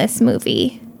themes in this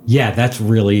movie. Yeah, that's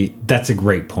a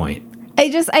great point.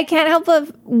 I can't help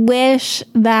but wish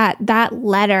that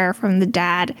letter from the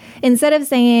dad, instead of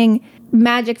saying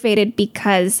magic faded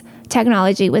because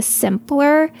technology was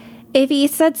simpler, if he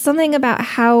said something about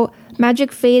how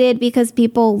magic faded because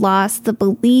people lost the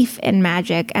belief in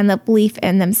magic and the belief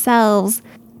in themselves.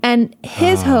 And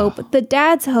his hope, the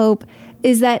dad's hope,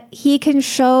 is that he can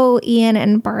show Ian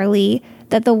and Barley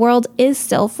that the world is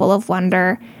still full of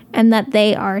wonder and that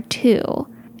they are too.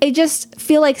 I just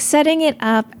feel like setting it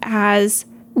up as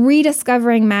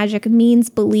rediscovering magic means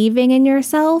believing in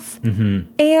yourself.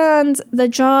 And the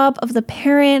job of the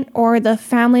parent or the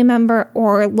family member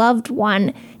or loved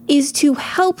one is to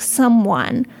help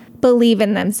someone believe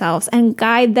in themselves and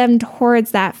guide them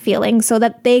towards that feeling so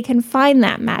that they can find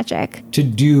that magic. To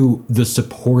do the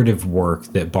supportive work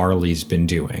that Barley's been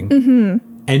doing.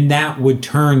 And that would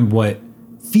turn what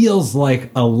feels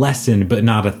like a lesson but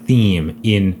not a theme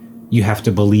in you have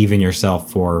to believe in yourself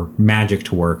for magic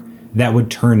to work. That would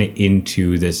turn it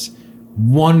into this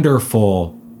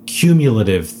wonderful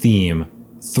cumulative theme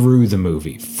through the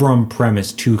movie, from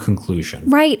premise to conclusion.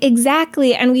 Right,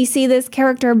 exactly. And we see this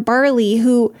character Barley,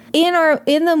 who in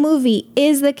the movie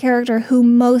is the character who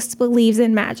most believes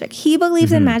in magic. He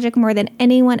believes in magic more than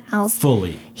anyone else.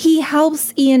 Fully. He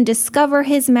helps Ian discover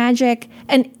his magic.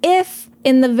 And if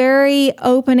in the very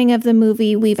opening of the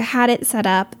movie we've had it set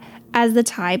up as the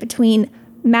tie between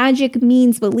magic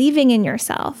means believing in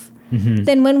yourself,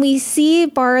 then when we see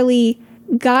Barley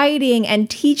guiding and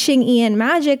teaching Ian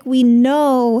magic, we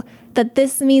know that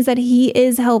this means that he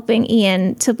is helping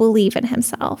Ian to believe in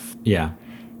himself. Yeah.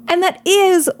 And that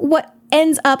is what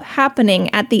ends up happening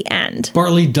at the end.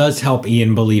 Barley does help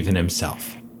Ian believe in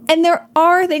himself. And there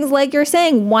are things like you're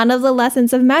saying, one of the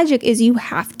lessons of magic is you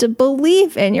have to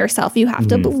believe in yourself. You have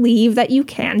to believe that you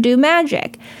can do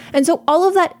magic. And so all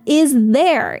of that is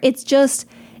there. It's just,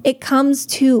 it comes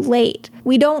too late.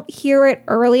 We don't hear it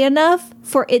early enough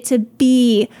for it to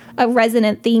be a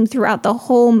resonant theme throughout the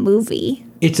whole movie.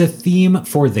 It's a theme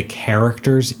for the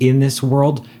characters in this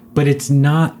world, but it's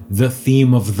not the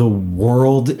theme of the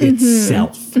world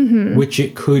itself, which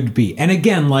it could be. And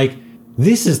again, like,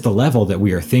 this is the level that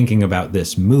we are thinking about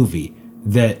this movie,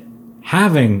 that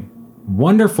having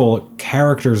wonderful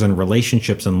characters and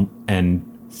relationships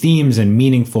and themes and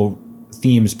meaningful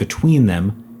themes between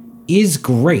them is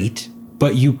great,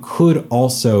 but you could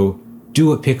also do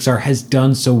what Pixar has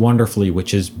done so wonderfully,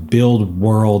 which is build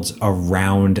worlds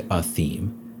around a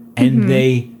theme. And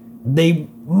they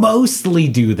mostly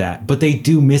do that, but they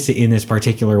do miss it in this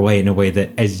particular way, in a way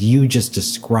that, as you just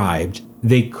described,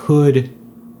 they could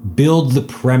build the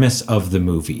premise of the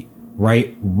movie,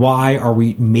 right? Why are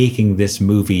we making this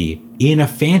movie in a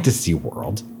fantasy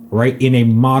world, right? In a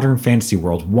modern fantasy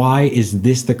world? Why is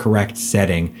this the correct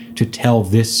setting to tell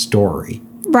this story?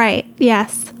 Right,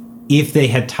 yes. If they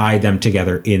had tied them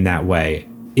together in that way,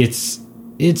 it's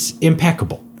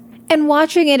impeccable. And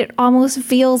watching it, it almost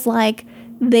feels like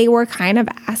they were kind of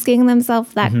asking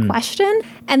themselves that question.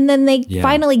 And then they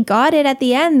finally got it at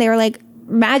the end. They were like,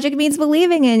 magic means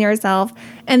believing in yourself.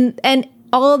 And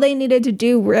all they needed to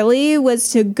do really was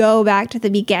to go back to the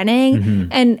beginning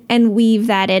and weave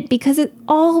that in, because it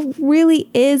all really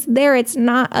is there. It's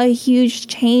not a huge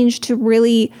change to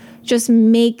really just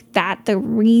make that the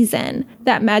reason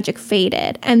that magic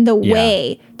faded and the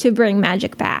way to bring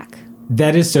magic back.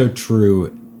 That is so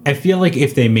true. I feel like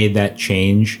if they made that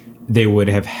change, they would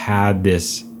have had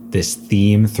this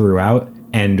theme throughout,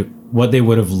 and what they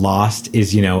would have lost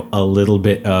is, you know, a little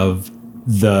bit of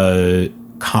the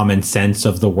common sense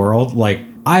of the world. Like,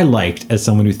 I liked, as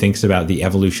someone who thinks about the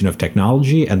evolution of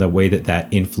technology and the way that that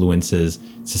influences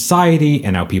society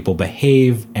and how people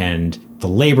behave and the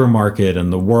labor market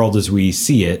and the world as we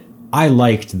see it, I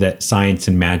liked that science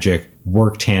and magic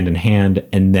worked hand in hand,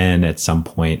 and then at some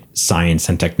point science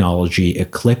and technology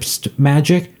eclipsed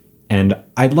magic. And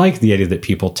I like the idea that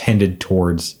people tended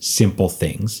towards simple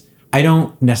things. I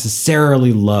don't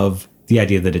necessarily love the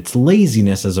idea that it's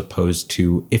laziness as opposed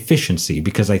to efficiency,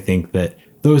 because I think that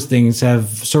those things have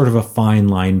sort of a fine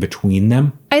line between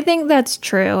them. I think that's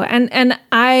true. And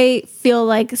I feel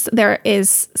like there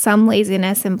is some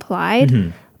laziness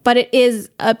implied, but it is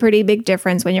a pretty big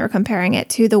difference when you're comparing it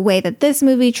to the way that this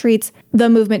movie treats the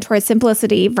movement towards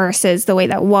simplicity versus the way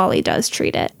that WALL-E does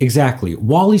treat it. Exactly.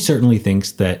 WALL-E certainly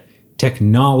thinks that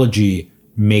technology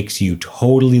makes you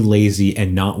totally lazy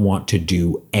and not want to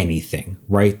do anything,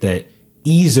 right? That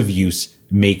ease of use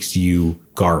makes you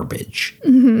garbage,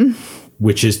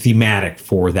 which is thematic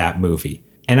for that movie.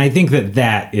 And I think that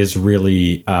that is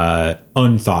really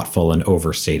unthoughtful and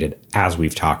overstated, as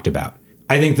we've talked about.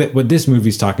 I think that what this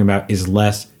movie's talking about is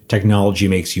less technology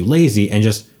makes you lazy and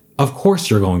just, of course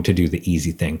you're going to do the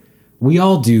easy thing. We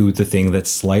all do the thing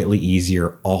that's slightly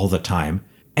easier all the time.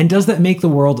 And does that make the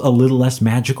world a little less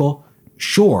magical?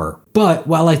 Sure. But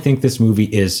while I think this movie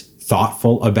is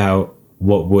thoughtful about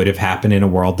what would have happened in a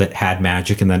world that had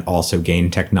magic and then also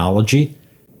gained technology,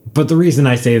 but the reason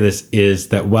I say this is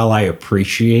that while I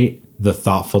appreciate the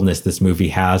thoughtfulness this movie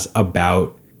has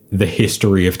about the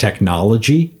history of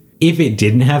technology, if it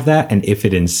didn't have that, and if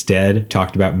it instead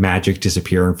talked about magic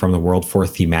disappearing from the world for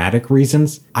thematic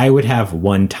reasons, I would have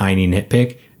one tiny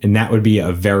nitpick, and that would be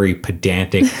a very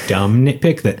pedantic, dumb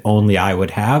nitpick that only I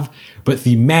would have. But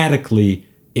thematically,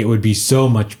 it would be so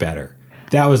much better.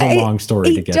 That was a long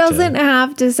story to get to. It doesn't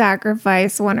have to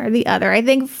sacrifice one or the other. I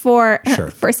think for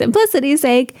simplicity's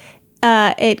sake,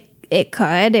 it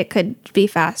could be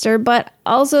faster, but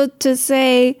also to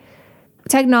say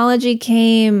technology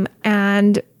came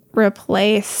and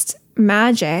replaced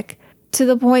magic to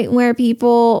the point where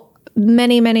people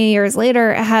many, many years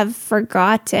later have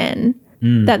forgotten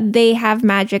that they have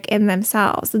magic in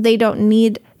themselves, that they don't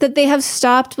need, that they have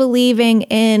stopped believing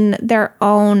in their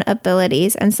own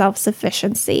abilities and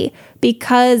self-sufficiency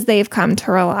because they've come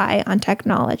to rely on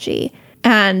technology.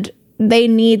 And they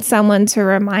need someone to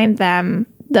remind them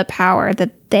the power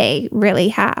that they really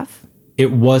have.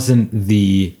 It wasn't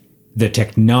the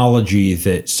technology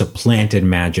that supplanted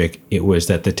magic. It was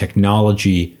that the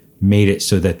technology made it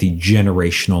so that the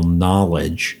generational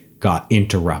knowledge got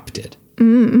interrupted.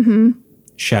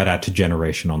 Shout out to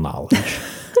generational knowledge.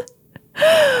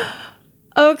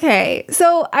 Okay.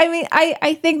 So, I mean,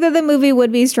 I think that the movie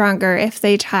would be stronger if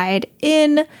they tied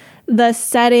in the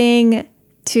setting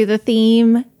to the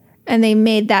theme and they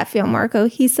made that feel more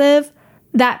cohesive.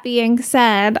 That being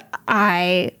said,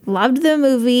 I loved the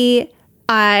movie.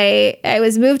 I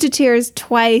was moved to tears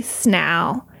twice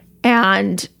now,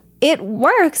 and it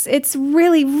works. It's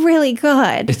really, really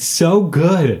good. It's so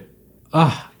good.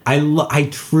 I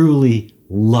truly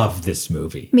love this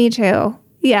movie. Me too.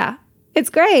 Yeah, it's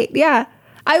great. Yeah.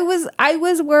 I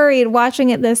was worried watching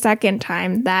it the second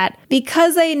time that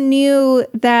because I knew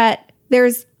that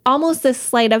there's almost this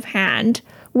sleight of hand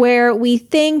where we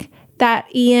think that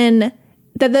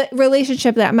that the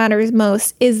relationship that matters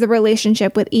most is the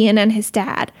relationship with Ian and his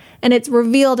dad. And it's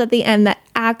revealed at the end that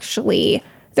actually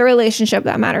the relationship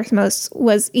that matters most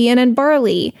was Ian and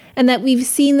Barley, and that we've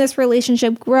seen this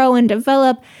relationship grow and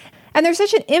develop. And there's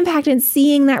such an impact in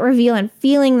seeing that reveal and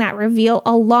feeling that reveal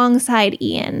alongside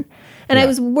Ian. And I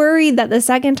was worried that the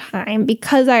second time,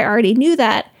 because I already knew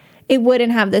that, it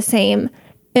wouldn't have the same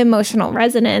emotional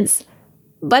resonance,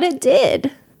 but it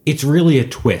did. It's really a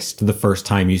twist the first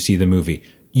time you see the movie.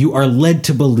 You are led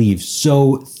to believe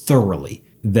so thoroughly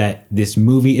that this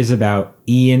movie is about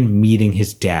Ian meeting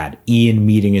his dad, Ian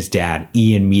meeting his dad,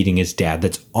 Ian meeting his dad.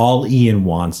 That's all Ian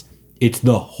wants. It's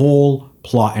the whole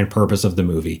plot and purpose of the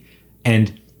movie.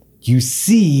 And you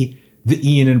see the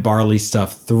Ian and Barley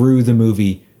stuff through the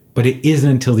movie, but it isn't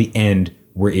until the end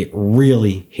where it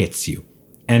really hits you.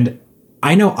 And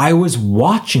I know I was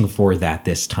watching for that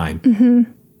this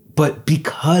time, but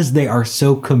because they are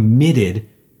so committed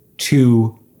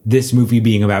to this movie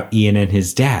being about Ian and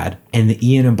his dad, and the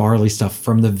Ian and Barley stuff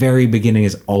from the very beginning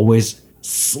is always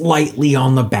slightly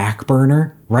on the back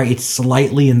burner, right? It's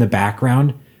slightly in the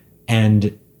background.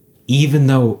 And even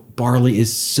though Barley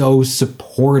is so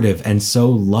supportive and so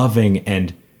loving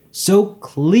and so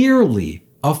clearly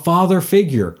a father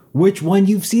figure, which when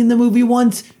you've seen the movie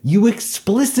once, you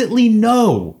explicitly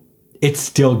know, it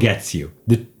still gets you.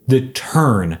 The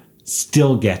turn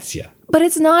still gets you. But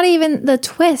it's not even the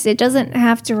twist. It doesn't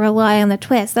have to rely on the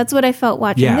twist. That's what I felt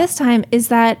watching this time, is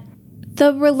that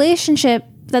the relationship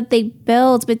that they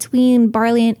build between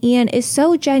Barley and Ian is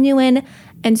so genuine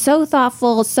and so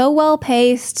thoughtful, so well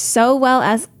paced, so well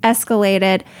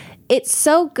escalated. It's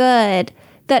so good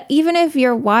that even if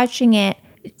you're watching it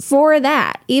for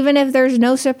that, even if there's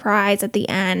no surprise at the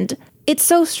end, it's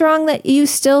so strong that you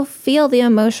still feel the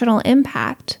emotional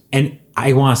impact. And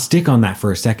I want to stick on that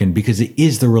for a second because it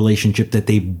is the relationship that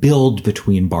they build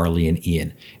between Barley and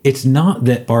Ian. It's not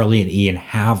that Barley and Ian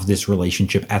have this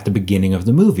relationship at the beginning of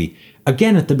the movie.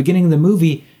 Again, at the beginning of the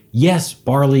movie, yes,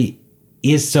 Barley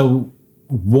is so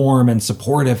warm and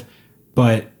supportive,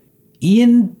 but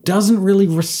Ian doesn't really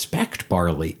respect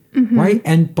Barley, right?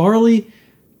 And Barley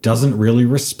doesn't really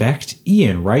respect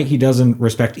Ian, right? He doesn't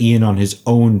respect Ian on his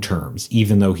own terms,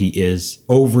 even though he is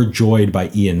overjoyed by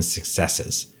Ian's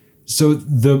successes. So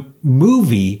the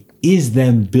movie is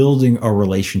them building a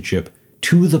relationship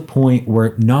to the point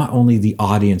where not only the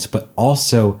audience, but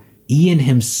also Ian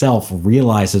himself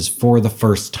realizes for the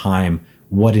first time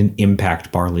what an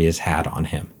impact Barley has had on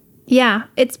him. Yeah,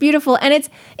 it's beautiful. And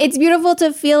it's beautiful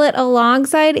to feel it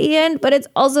alongside Ian, but it's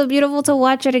also beautiful to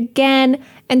watch it again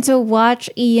and to watch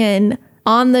Ian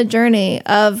on the journey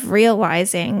of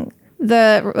realizing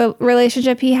the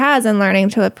relationship he has and learning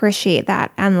to appreciate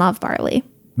that and love Barley.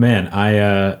 Man,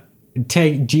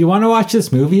 do you want to watch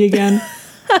this movie again?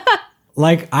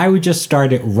 Like, I would just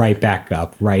start it right back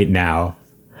up right now.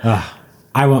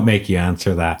 I won't make you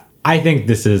answer that. I think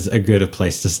this is as good a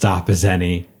place to stop as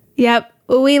any. Yep,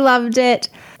 we loved it.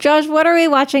 Josh, what are we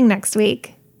watching next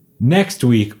week? Next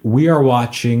week, we are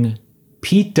watching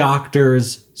Pete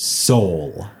Docter's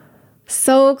Soul.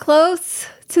 So close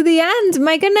to the end,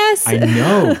 my goodness. I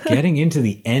know, getting into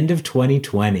the end of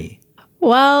 2020.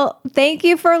 Well, thank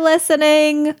you for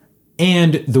listening.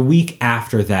 And the week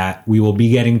after that, we will be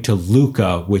getting to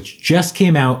Luca, which just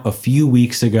came out a few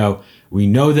weeks ago. We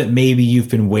know that maybe you've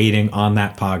been waiting on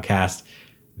that podcast.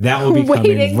 That will be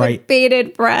coming right. With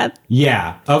bated breath.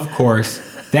 Yeah, of course.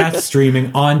 That's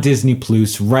streaming on Disney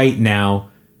Plus right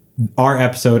now. Our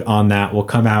episode on that will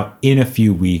come out in a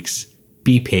few weeks.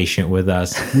 Be patient with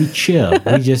us. We chill.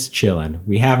 We just chilling.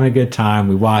 We having a good time.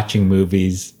 We watching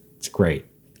movies. It's great.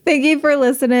 Thank you for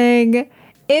listening.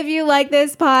 If you like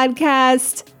this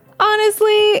podcast,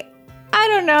 honestly, I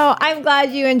don't know. I'm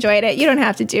glad you enjoyed it. You don't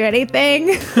have to do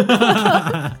anything.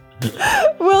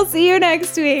 We'll see you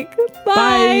next week.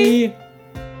 Bye. Bye.